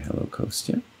Mr. Hello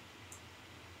Kostya.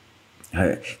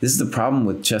 This is the problem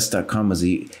with chess.com.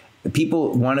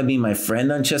 People want to be my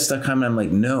friend on chess.com, and I'm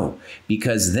like, no,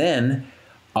 because then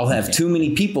I'll have too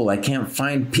many people. I can't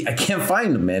find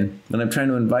them, man, when I'm trying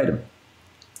to invite them.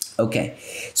 Okay,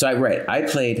 so I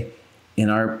played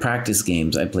in our practice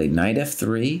games. I played Knight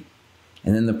F3,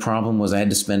 and then the problem was I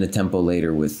had to spend a tempo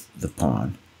later with the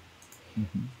pawn.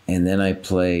 And then I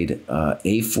played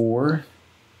A4,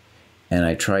 and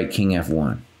I tried King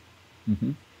F1.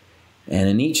 And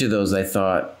in each of those, I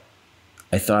thought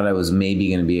I was maybe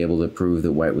going to be able to prove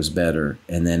that White was better,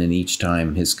 and then in each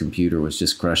time, his computer was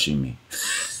just crushing me.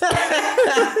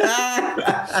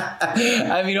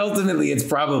 I mean, ultimately, it's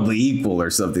probably equal or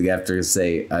something after,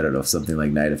 say, I don't know, something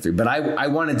like Knight F3. But I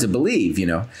wanted to believe,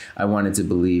 I wanted to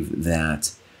believe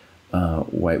that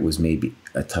White was maybe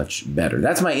a touch better.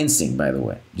 That's my instinct, by the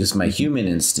way, just my human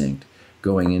instinct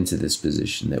going into this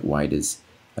position that White is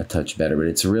a touch better. But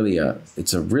it's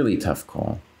a really tough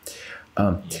call.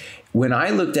 When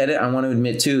I looked at it, I want to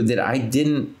admit too that I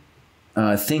didn't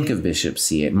think of bishop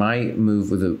c8. My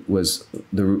move was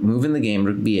the move in the game,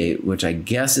 rook b8, which I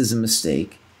guess is a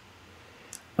mistake.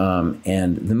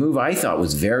 And the move I thought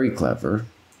was very clever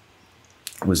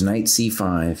was knight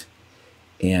c5.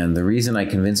 And the reason I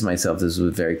convinced myself this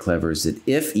was very clever is that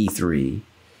if e3,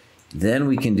 then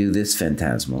we can do this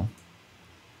phantasmal.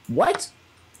 What?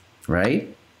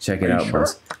 Right? Check it out, sure?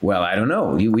 boss. Well, I don't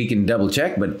know. We can double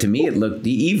check, but to me it looked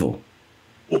evil.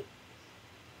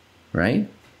 Right?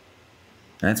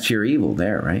 That's pure evil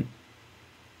there, right?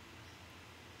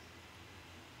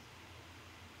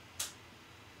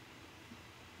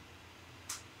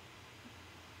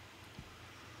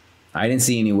 I didn't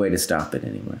see any way to stop it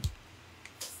anyway.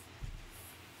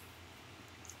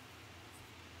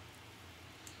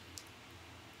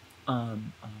 Yeah,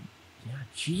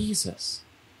 Jesus.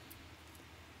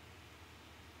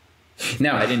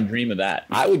 Now, I didn't dream of that.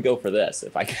 I would go for this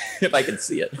if I could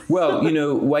see it. Well, you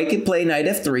know, white could play knight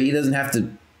f3. He doesn't have to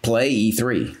play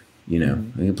e3. You know,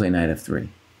 he can play knight f3.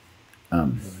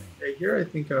 Here, I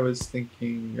think I was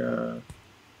thinking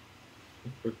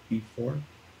rook b4.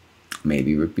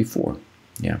 Maybe rook b4.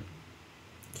 Yeah.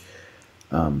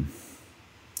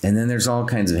 And then there's all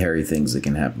kinds of hairy things that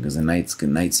can happen because the knight's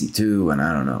knight c2, and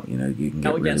I don't know. You know, you can get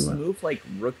now against really a move like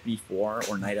rook b4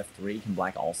 or knight f3, can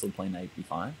black also play knight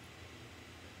b5?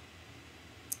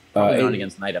 Probably not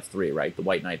against knight f3, right? The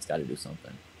white knight's got to do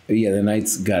something. Yeah, the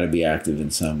knight's got to be active in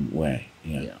some way.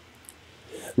 Yeah.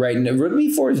 Right. And rook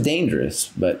b4 is dangerous,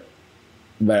 but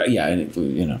yeah,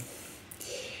 you know.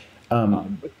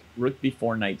 Rook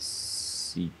b4, knight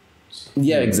c2.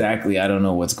 Yeah, exactly. I don't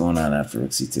know what's going on after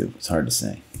rook c2. It's hard to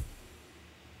say.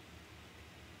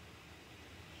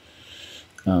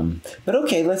 But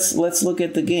okay, let's look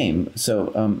at the game.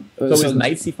 So, is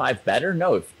knight c5 better?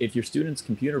 No. If your student's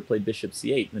computer played bishop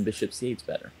c8, then bishop c8's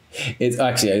better. It's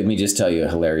actually, let me just tell you a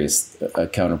hilarious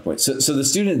counterpoint. So the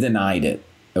student denied it.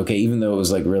 Okay, even though it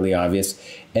was like really obvious,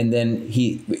 and then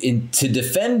to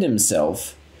defend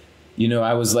himself, you know,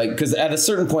 I was like, because at a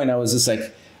certain point I was just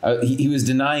like, he was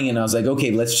denying it, and I was like,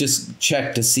 okay, let's just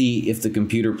check to see if the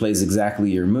computer plays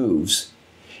exactly your moves,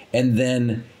 and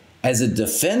then as a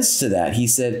defense to that, he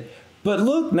said, but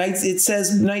look, it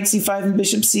says knight c5 and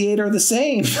bishop c8 are the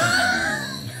same.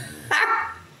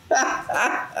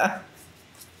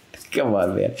 Come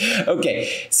on, man.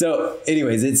 Okay, so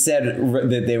anyways, it said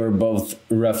that they were both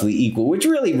roughly equal, which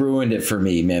really ruined it for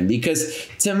me, man, because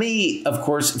to me, of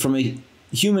course, from a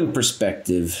human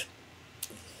perspective,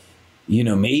 you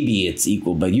know, maybe it's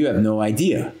equal, but you have no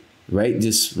idea, right?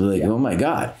 Just like, oh my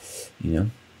God, you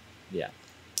know? Yeah.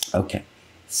 Okay.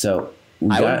 So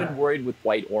I would have been worried with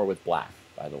white or with black,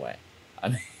 by the way.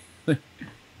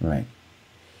 Right.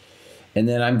 And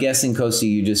then I'm guessing, Kostya,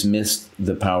 you just missed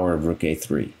the power of rook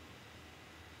a3.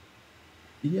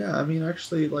 Yeah, I mean,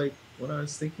 actually, like, when I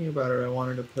was thinking about it, I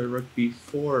wanted to play rook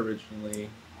b4 originally.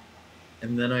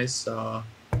 And then I saw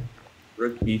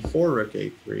rook b4, rook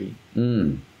a3.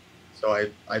 So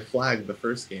I flagged the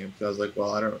first game because I was like,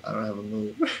 well, I don't have a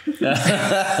move.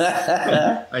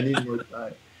 I need more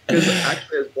time. Because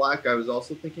actually, as black, I was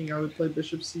also thinking I would play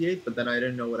bishop c8, but then I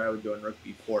didn't know what I would do on rook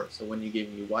b4. So when you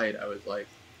gave me white, I was like,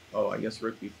 oh, I guess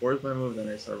rook b4 is my move. Then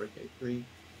I saw rook a3.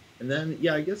 And then,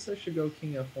 yeah, I guess I should go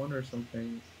king f1 or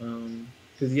something.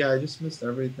 Because, yeah, I just missed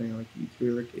everything, like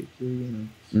e3, rook a3, you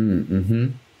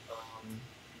know.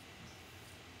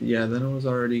 Yeah, then it was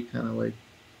already kind of like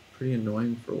pretty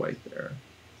annoying for white there.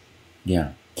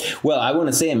 Yeah. Well, I want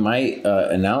to say in my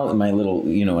my little,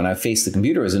 you know, when I faced the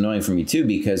computer, it was annoying for me too,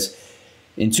 because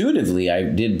intuitively I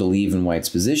did believe in white's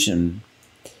position.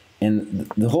 And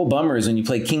the whole bummer is when you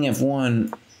play king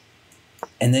f1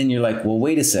 and then you're like, well,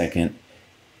 wait a second.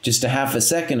 Just a half a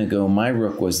second ago, my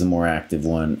rook was the more active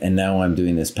one, and now I'm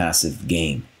doing this passive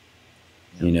game.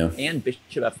 Yeah. You know? And bishop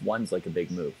f1's like a big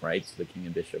move, right? So the king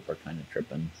and bishop are kind of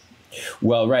tripping.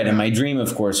 Well, right. And my dream,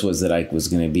 of course, was that I was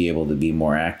going to be able to be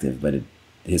more active, but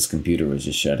his computer was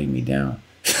just shutting me down.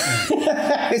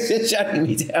 It's just shutting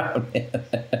me down.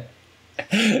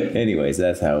 Anyways,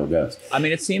 that's how it goes. I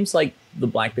mean, it seems like the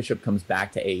black bishop comes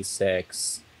back to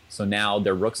a6. So now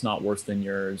their rook's not worse than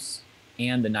yours.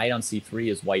 And the knight on c3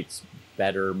 is white's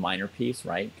better minor piece,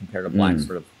 right? Compared to black's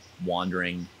sort of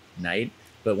wandering knight.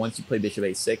 But once you play bishop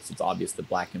a6, it's obvious that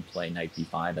black can play knight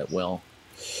b5 at will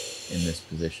in this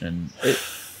position.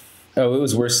 Oh, it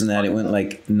was worse than that. It went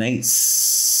like knight...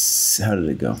 How did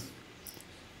it go?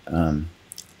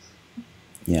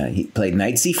 Yeah, he played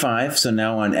knight c5. So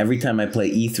now on every time I play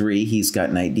e3, he's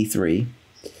got knight d3.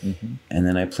 And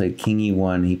then I played king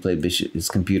e1. He played bishop. His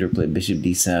computer played bishop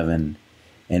d7.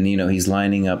 And, you know, he's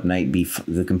lining up knight b,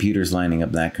 the computer's lining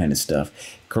up that kind of stuff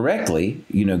correctly,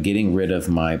 you know, getting rid of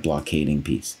my blockading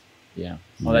piece. Yeah.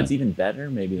 Well, that's even better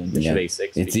maybe than bishop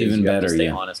a6. It's even better, stay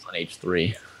honest on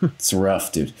h3. It's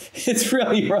rough, dude. It's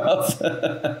really rough.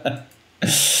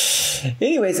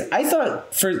 Anyways, I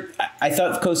thought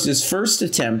Kostya's first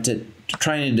attempt at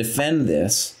trying to defend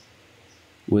this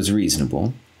was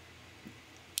reasonable.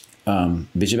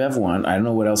 Bishop f1. I don't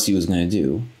know what else he was going to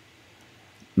do.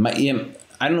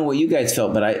 I don't know what you guys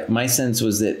felt, but my sense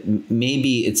was that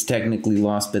maybe it's technically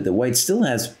lost, but that white still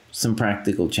has some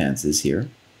practical chances here.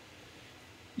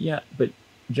 Yeah, but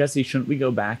Jesse, shouldn't we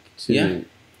go back to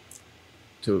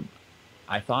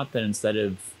I thought that instead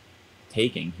of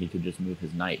taking, he could just move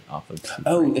his knight off of c3.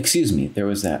 Oh, excuse me. There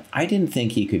was that. I didn't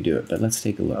think he could do it, but let's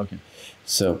take a look. Okay.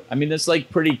 So, I mean, that's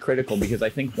like pretty critical because I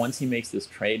think once he makes this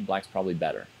trade, black's probably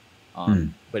better.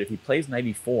 But if he plays knight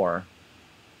e4,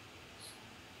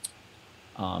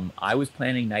 I was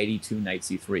planning knight e2, knight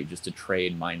c3, just to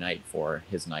trade my knight for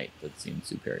his knight that seemed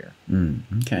superior.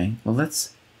 Okay. Well,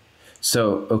 let's...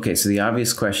 So, okay, so the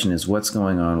obvious question is what's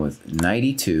going on with knight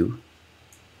e2,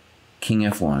 king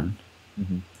f1,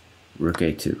 rook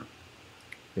a2.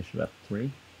 Bishop f3.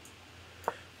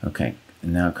 Okay,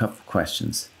 and now a couple of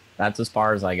questions. That's as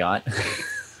far as I got.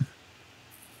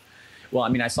 Well, I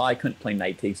mean, I saw I couldn't play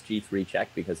knight takes g3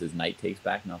 check because his knight takes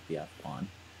back, not the f pawn.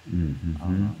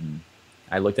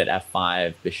 I looked at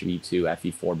f5, bishop e2,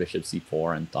 fe4, bishop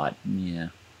c4, and thought, yeah,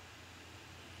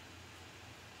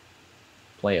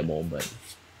 playable, but...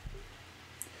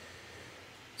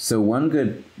 So one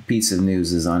good piece of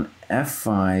news is on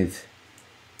f5,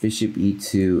 bishop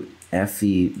e2,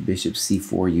 fe, bishop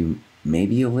c4,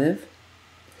 maybe you'll live?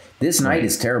 This knight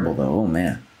is terrible, though. Oh,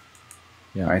 man.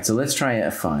 Yeah. All right, so let's try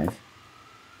f5.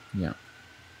 Yeah.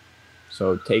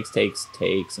 So takes, takes,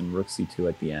 takes, and rook c2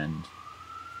 at the end.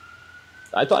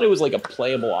 I thought it was like a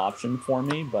playable option for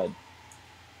me, but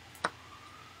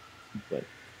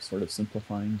sort of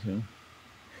simplifying too.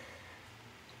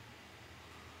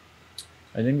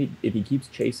 I think if he keeps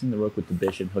chasing the rook with the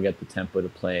bishop, he'll get the tempo to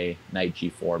play knight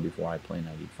g4 before I play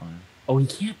knight e5. Oh, he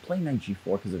can't play knight g4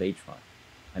 because of h5.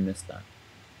 I missed that.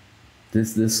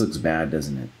 This looks bad,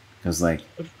 doesn't it? Because the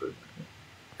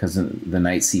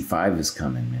knight c5 is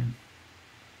coming, man.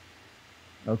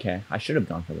 Okay, I should have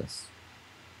gone for this.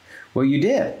 Well, you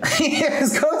did.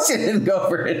 Kostya didn't go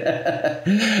for it.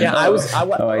 Yeah, I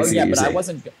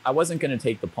wasn't going to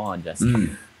take the pawn,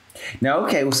 Jesse. Now,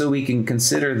 okay, so we can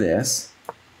consider this.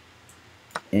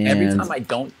 And every time I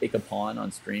don't take a pawn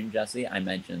on stream, Jesse, I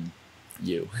mention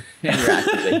you and your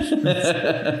accusations.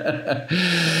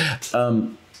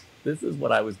 This is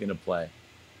what I was going to play.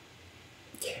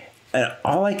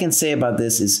 All I can say about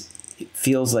this is it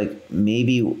feels like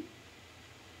maybe...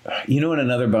 You know what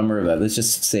another bummer about, let's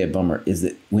just say a bummer, is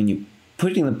that when you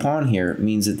putting the pawn here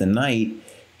means that the knight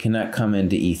cannot come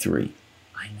into e3.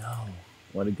 I know.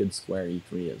 What a good square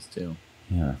e3 is, too.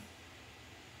 Yeah.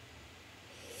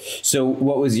 So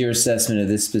what was your assessment of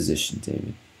this position,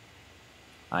 David?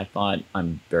 I thought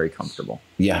I'm very comfortable.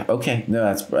 Yeah, okay.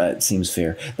 No, that seems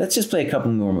fair. Let's just play a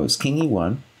couple more moves. King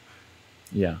e1.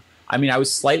 Yeah. I mean, I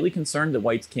was slightly concerned that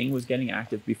white's king was getting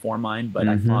active before mine, but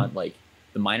I thought, like,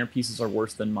 the minor pieces are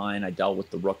worse than mine. I dealt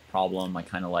with the rook problem. I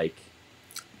kind of like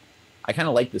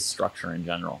this structure in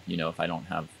general, you know, if I don't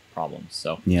have problems.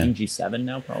 So king g7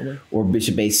 now probably. Or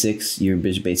bishop a6. Your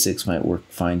bishop a6 might work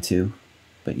fine too.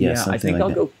 But yeah, I think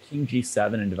I'll go king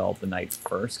g7 and develop the knight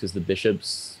first because the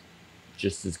bishop's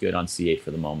just as good on c8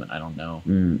 for the moment. I don't know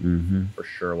for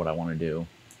sure what I want to do.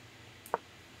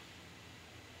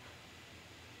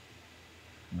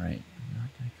 Right.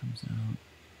 That guy comes out.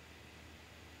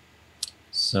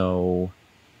 So,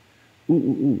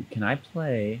 can I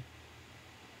play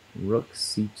rook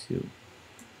c2?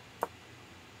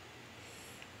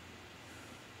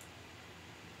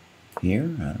 Here? I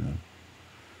don't know.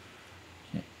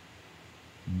 Okay.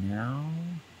 Now,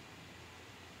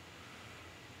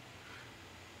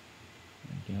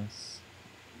 I guess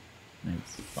knight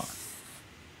c5.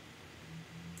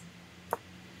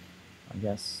 I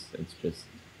guess it's just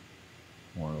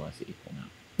more or less equal now.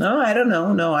 No, I don't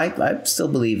know. No, I still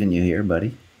believe in you here,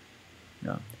 buddy.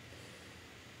 Yeah.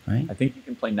 Right? I think you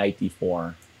can play knight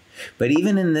d4. But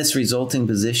even in this resulting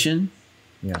position,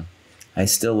 yeah, I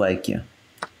still like you.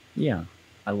 Yeah,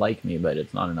 I like me, but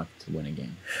it's not enough to win a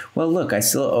game. Well, look,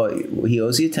 he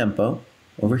owes you tempo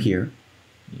over here.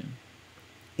 Yeah.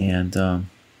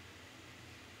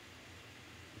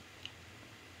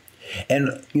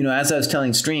 And you know, as I was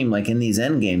telling stream, like in these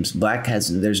end games, black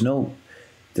there's no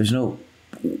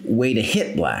way to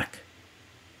hit black,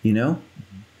 you know?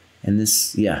 And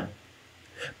this, yeah.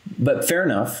 But fair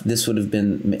enough. This would have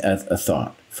been a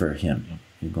thought for him.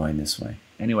 You're going this way.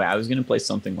 Anyway, I was going to play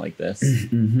something like this.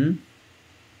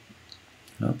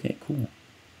 Okay, cool.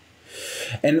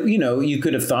 And, you know, you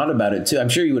could have thought about it, too. I'm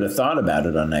sure you would have thought about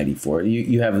it on knight e4.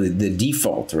 You have the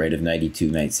default, right, of knight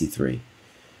e2, knight c3.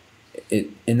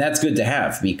 And that's good to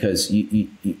have because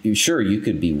you're sure you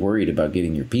could be worried about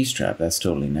getting your piece trapped. That's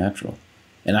totally natural.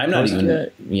 And I'm not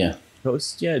even... Yeah.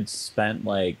 Kostya had spent,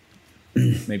 like,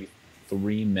 maybe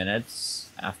 3 minutes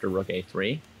after rook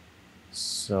a3.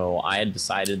 So I had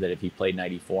decided that if he played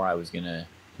knight e4, I was going to,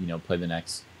 you know, play the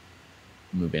next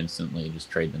move instantly, just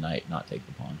trade the knight, not take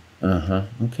the pawn.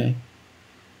 Okay.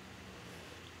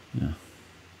 Yeah.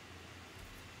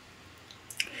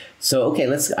 So, okay,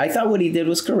 I thought what he did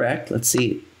was correct. Let's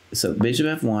see. So, bishop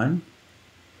f1,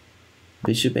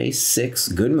 bishop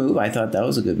a6, good move. I thought that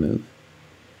was a good move.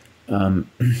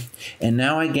 And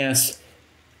now I guess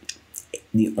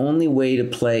the only way to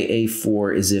play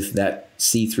a4 is if that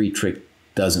c3 trick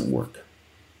doesn't work,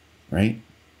 right?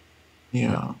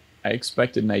 Yeah. I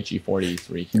expected knight g4 to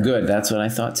e3 here. Good, that's what I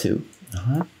thought too.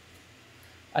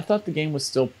 I thought the game was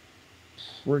still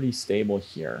pretty stable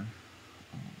here.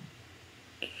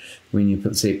 When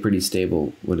you say pretty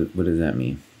stable, what does that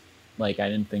mean? Like, I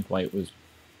didn't think white was...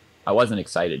 I wasn't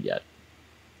excited yet.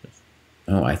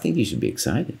 Oh, I think you should be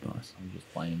excited, boss. I'm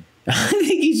just playing. I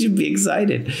think you should be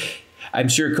excited. I'm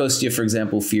sure Kostya, for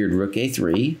example, feared rook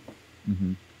a3.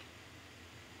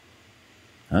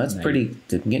 That's pretty...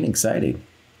 getting exciting.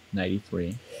 Knight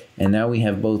e3. And now we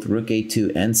have both rook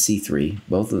a2 and c3.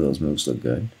 Both of those moves look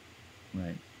good.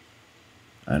 Right.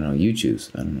 I don't know. You choose.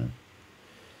 I don't know.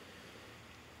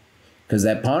 Because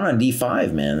that pawn on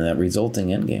d5, man, that resulting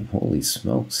endgame, holy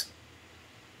smokes.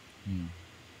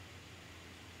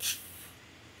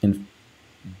 And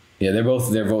yeah, they're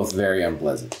both very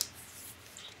unpleasant.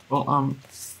 Well,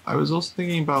 I was also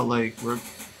thinking about like rook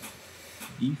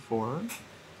e4,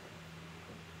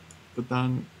 but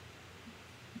then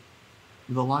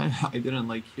the line I didn't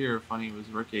like here, funny, was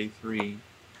rook a3,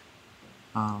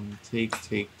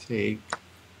 take.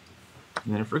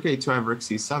 And then if rook a2, I have rook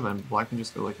c7, black can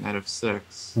just go like knight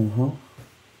f6.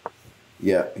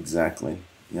 Yeah, exactly.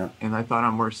 Yeah. And I thought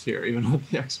I'm worse here, even with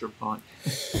the extra pawn.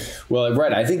 Well,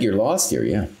 right. I think you're lost here,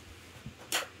 yeah.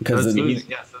 Because so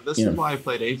this is why I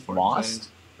played a4. Lost?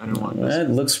 I didn't want this. It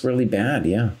looks really bad,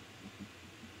 yeah.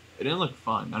 It didn't look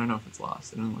fun. I don't know if it's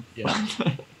lost. It didn't look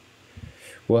fun.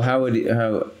 Well, how would it...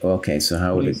 He's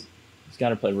got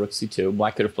to play rook c2.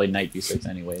 Black could have played knight b6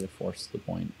 anyway to force the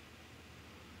point.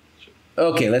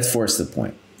 Okay, let's force the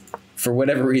point. For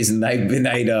whatever reason,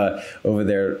 knight over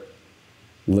there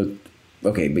looked...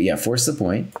 Okay, but yeah, force the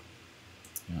point.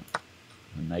 Yeah.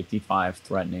 And knight d5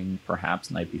 threatening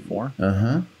perhaps knight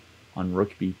b4. On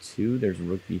rook b2, there's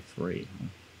rook b3.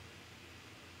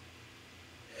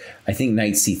 I think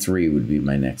knight c3 would be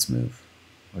my next move.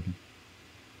 Okay.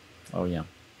 Oh, yeah.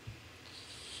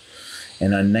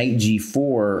 And on knight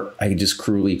g4, I could just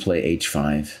cruelly play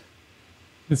h5.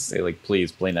 Say, like,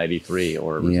 please play knight e3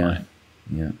 or resign.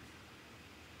 Yeah.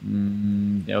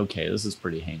 Okay, this is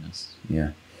pretty heinous.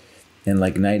 Yeah. And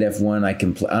like knight f1, I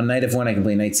can play on knight f1. I can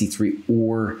play knight c3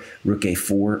 or rook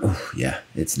a4. Oh yeah,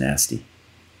 it's nasty.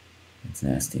 It's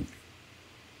nasty.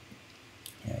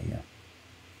 Yeah.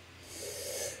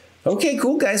 Okay,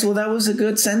 cool guys. Well, that was a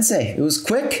good sensei. It was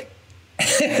quick.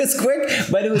 It was quick,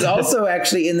 but it was also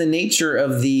actually in the nature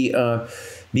of the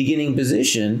beginning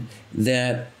position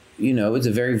that, you know, it's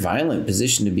a very violent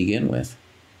position to begin with.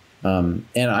 And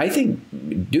I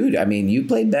think, dude, I mean, you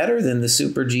played better than the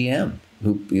super GM.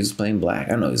 Who was playing black.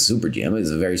 I don't know, he was super GM. He was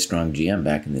a very strong GM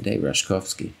back in the day,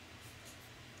 Rashkovsky.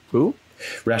 Who?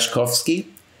 Rashkovsky.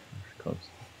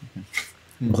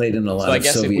 Played in a lot of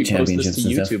Soviet championships. So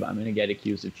I guess if we post this to YouTube, I'm going to get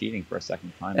accused of cheating for a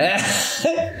second time.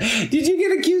 Did you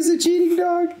get accused of cheating,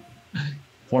 dog?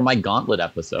 For my Gauntlet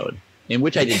episode, in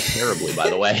which I did terribly, by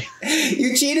the way.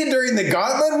 You cheated during the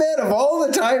Gauntlet, man? Of all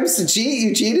the times to cheat,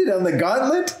 you cheated on the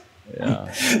Gauntlet?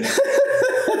 Yeah.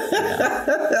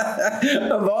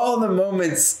 Of all the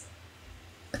moments,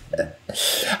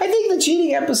 I think the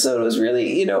cheating episode was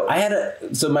really, you know,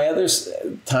 so my other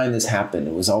time this happened,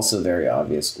 it was also very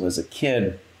obvious, was a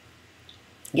kid.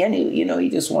 Again, he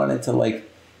just wanted to like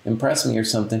impress me or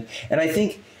something. And I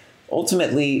think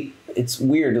ultimately it's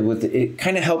weird it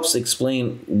kind of helps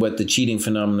explain what the cheating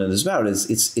phenomenon is about.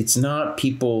 It's not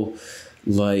people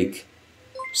like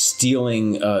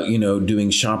stealing, doing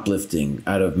shoplifting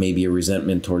out of maybe a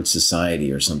resentment towards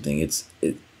society or something.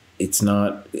 It's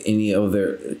not any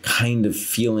other kind of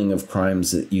feeling of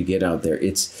crimes that you get out there.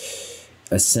 It's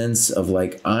a sense of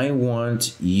like, I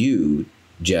want you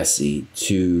Jesse,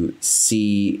 to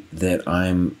see that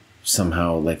I'm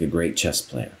somehow like a great chess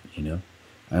player, you know?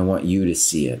 I want you to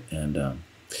see it. And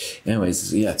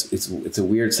anyways, yeah, it's a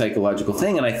weird psychological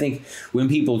thing. And I think when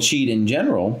people cheat in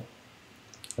general,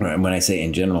 or when I say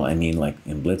in general, I mean like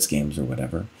in blitz games or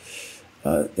whatever,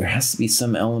 there has to be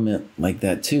some element like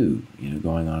that too, you know,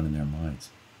 going on in their minds.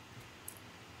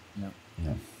 Yeah.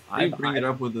 Yeah. I bring it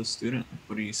up with a student.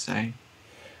 What do you say?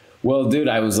 Well, dude,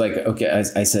 I was like, okay,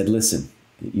 I said, listen,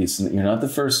 you're not the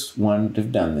first one to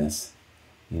have done this,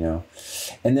 you know?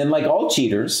 And then like all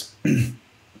cheaters,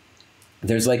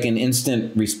 there's like an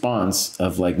instant response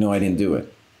of like, no, I didn't do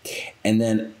it. And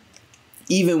then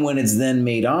even when it's then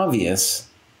made obvious,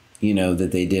 you know,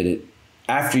 that they did it,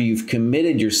 after you've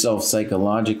committed yourself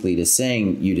psychologically to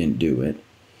saying you didn't do it,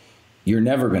 you're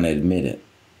never going to admit it,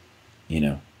 you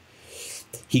know?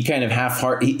 He kind of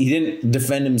half-hearted, he didn't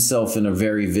defend himself in a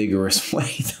very vigorous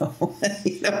way, though.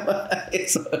 You know?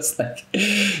 So it's like,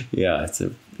 yeah, I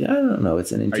don't know,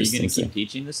 it's an interesting Are you going to thing. keep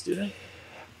teaching the student?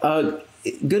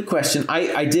 Good question.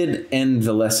 I did end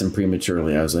the lesson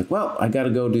prematurely. I was like, well, I got to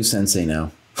go do Sensei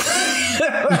now.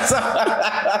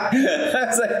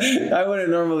 I would have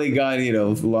normally gone, you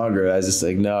know, longer. I was just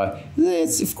like, no,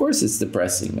 of course it's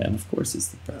depressing, man. Of course it's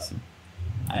depressing.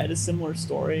 I had a similar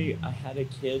story. I had a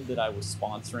kid that I was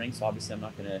sponsoring, so obviously I'm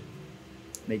not going to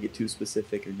make it too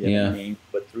specific or give a name,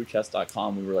 but through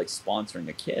chess.com, we were like sponsoring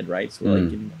a kid, right? So we're like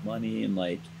giving them money, and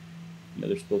like, you know,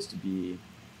 they're supposed to be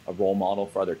a role model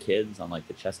for other kids on like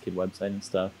the Chess Kid website and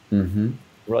stuff. Mm-hmm.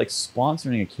 We're like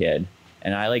sponsoring a kid,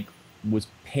 and I like was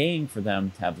paying for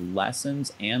them to have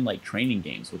lessons and like training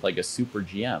games with like a super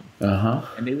GM.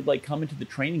 And they would like come into the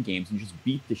training games and just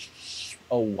beat the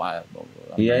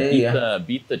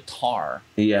beat the tar.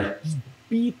 Yeah. Just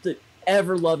beat the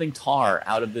ever-loving tar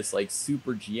out of this like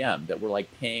super GM that we're like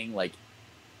paying like,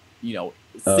 you know,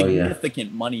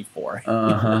 significant money for. You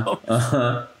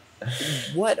know?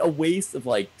 What a waste of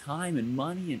like time and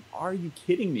money, and are you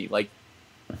kidding me? Like,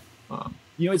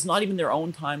 you know, it's not even their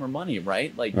own time or money,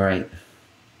 right? Like, right.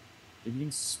 They're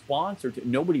getting sponsored.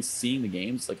 Nobody's seeing the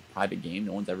game. It's like a private game.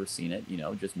 No one's ever seen it, you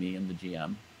know, just me and the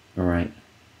GM. All right.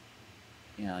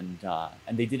 And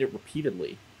they did it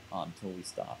repeatedly until we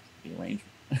stopped the arrangement.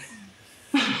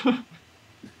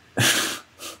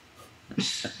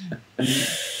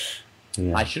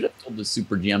 Yeah. I should have told the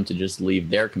super GM to just leave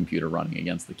their computer running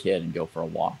against the kid and go for a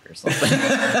walk or something.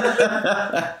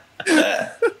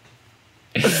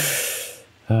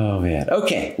 Oh man.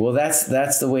 Okay. Well, that's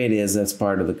the way it is. That's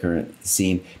part of the current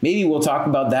scene. Maybe we'll talk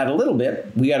about that a little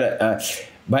bit. We gotta.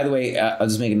 By the way, I'll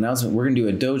just make an announcement. We're gonna do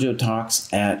a dojo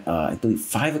talks at I believe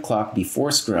 5 o'clock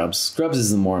before Scrubs. Scrubs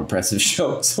is the more impressive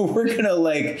show, so we're gonna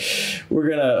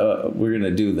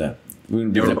do the. We're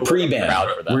going to do the pre-band.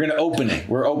 We're going to open it.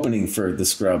 We're opening for the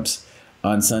Scrubs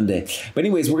on Sunday. But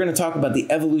anyways, we're going to talk about the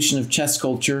evolution of chess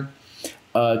culture.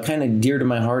 Kind of dear to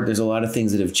my heart. There's a lot of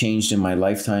things that have changed in my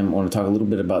lifetime. I want to talk a little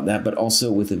bit about that, but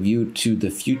also with a view to the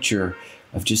future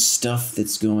of just stuff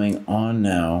that's going on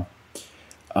now.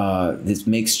 This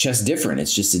makes chess different.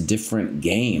 It's just a different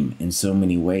game in so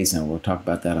many ways, and we'll talk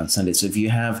about that on Sunday. So if you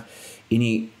have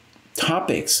any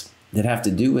topics that have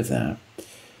to do with that,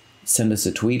 send us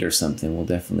a tweet or something. We'll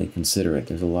definitely consider it.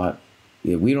 There's a lot.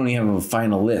 We don't even have a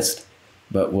final list,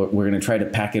 but we're going to try to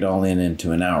pack it all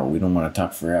into an hour. We don't want to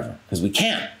talk forever because we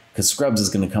can't, because Scrubs is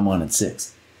going to come on at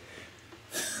 6.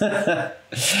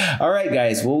 All right,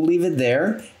 guys, we'll leave it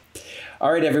there.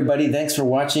 All right, everybody, thanks for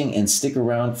watching, and stick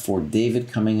around for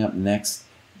David coming up next.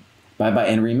 Bye-bye,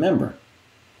 and remember,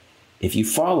 if you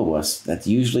follow us, that's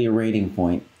usually a rating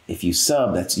point. If you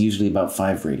sub, that's usually about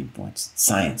 5 rating points.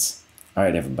 Science. All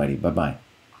right, everybody. Bye-bye.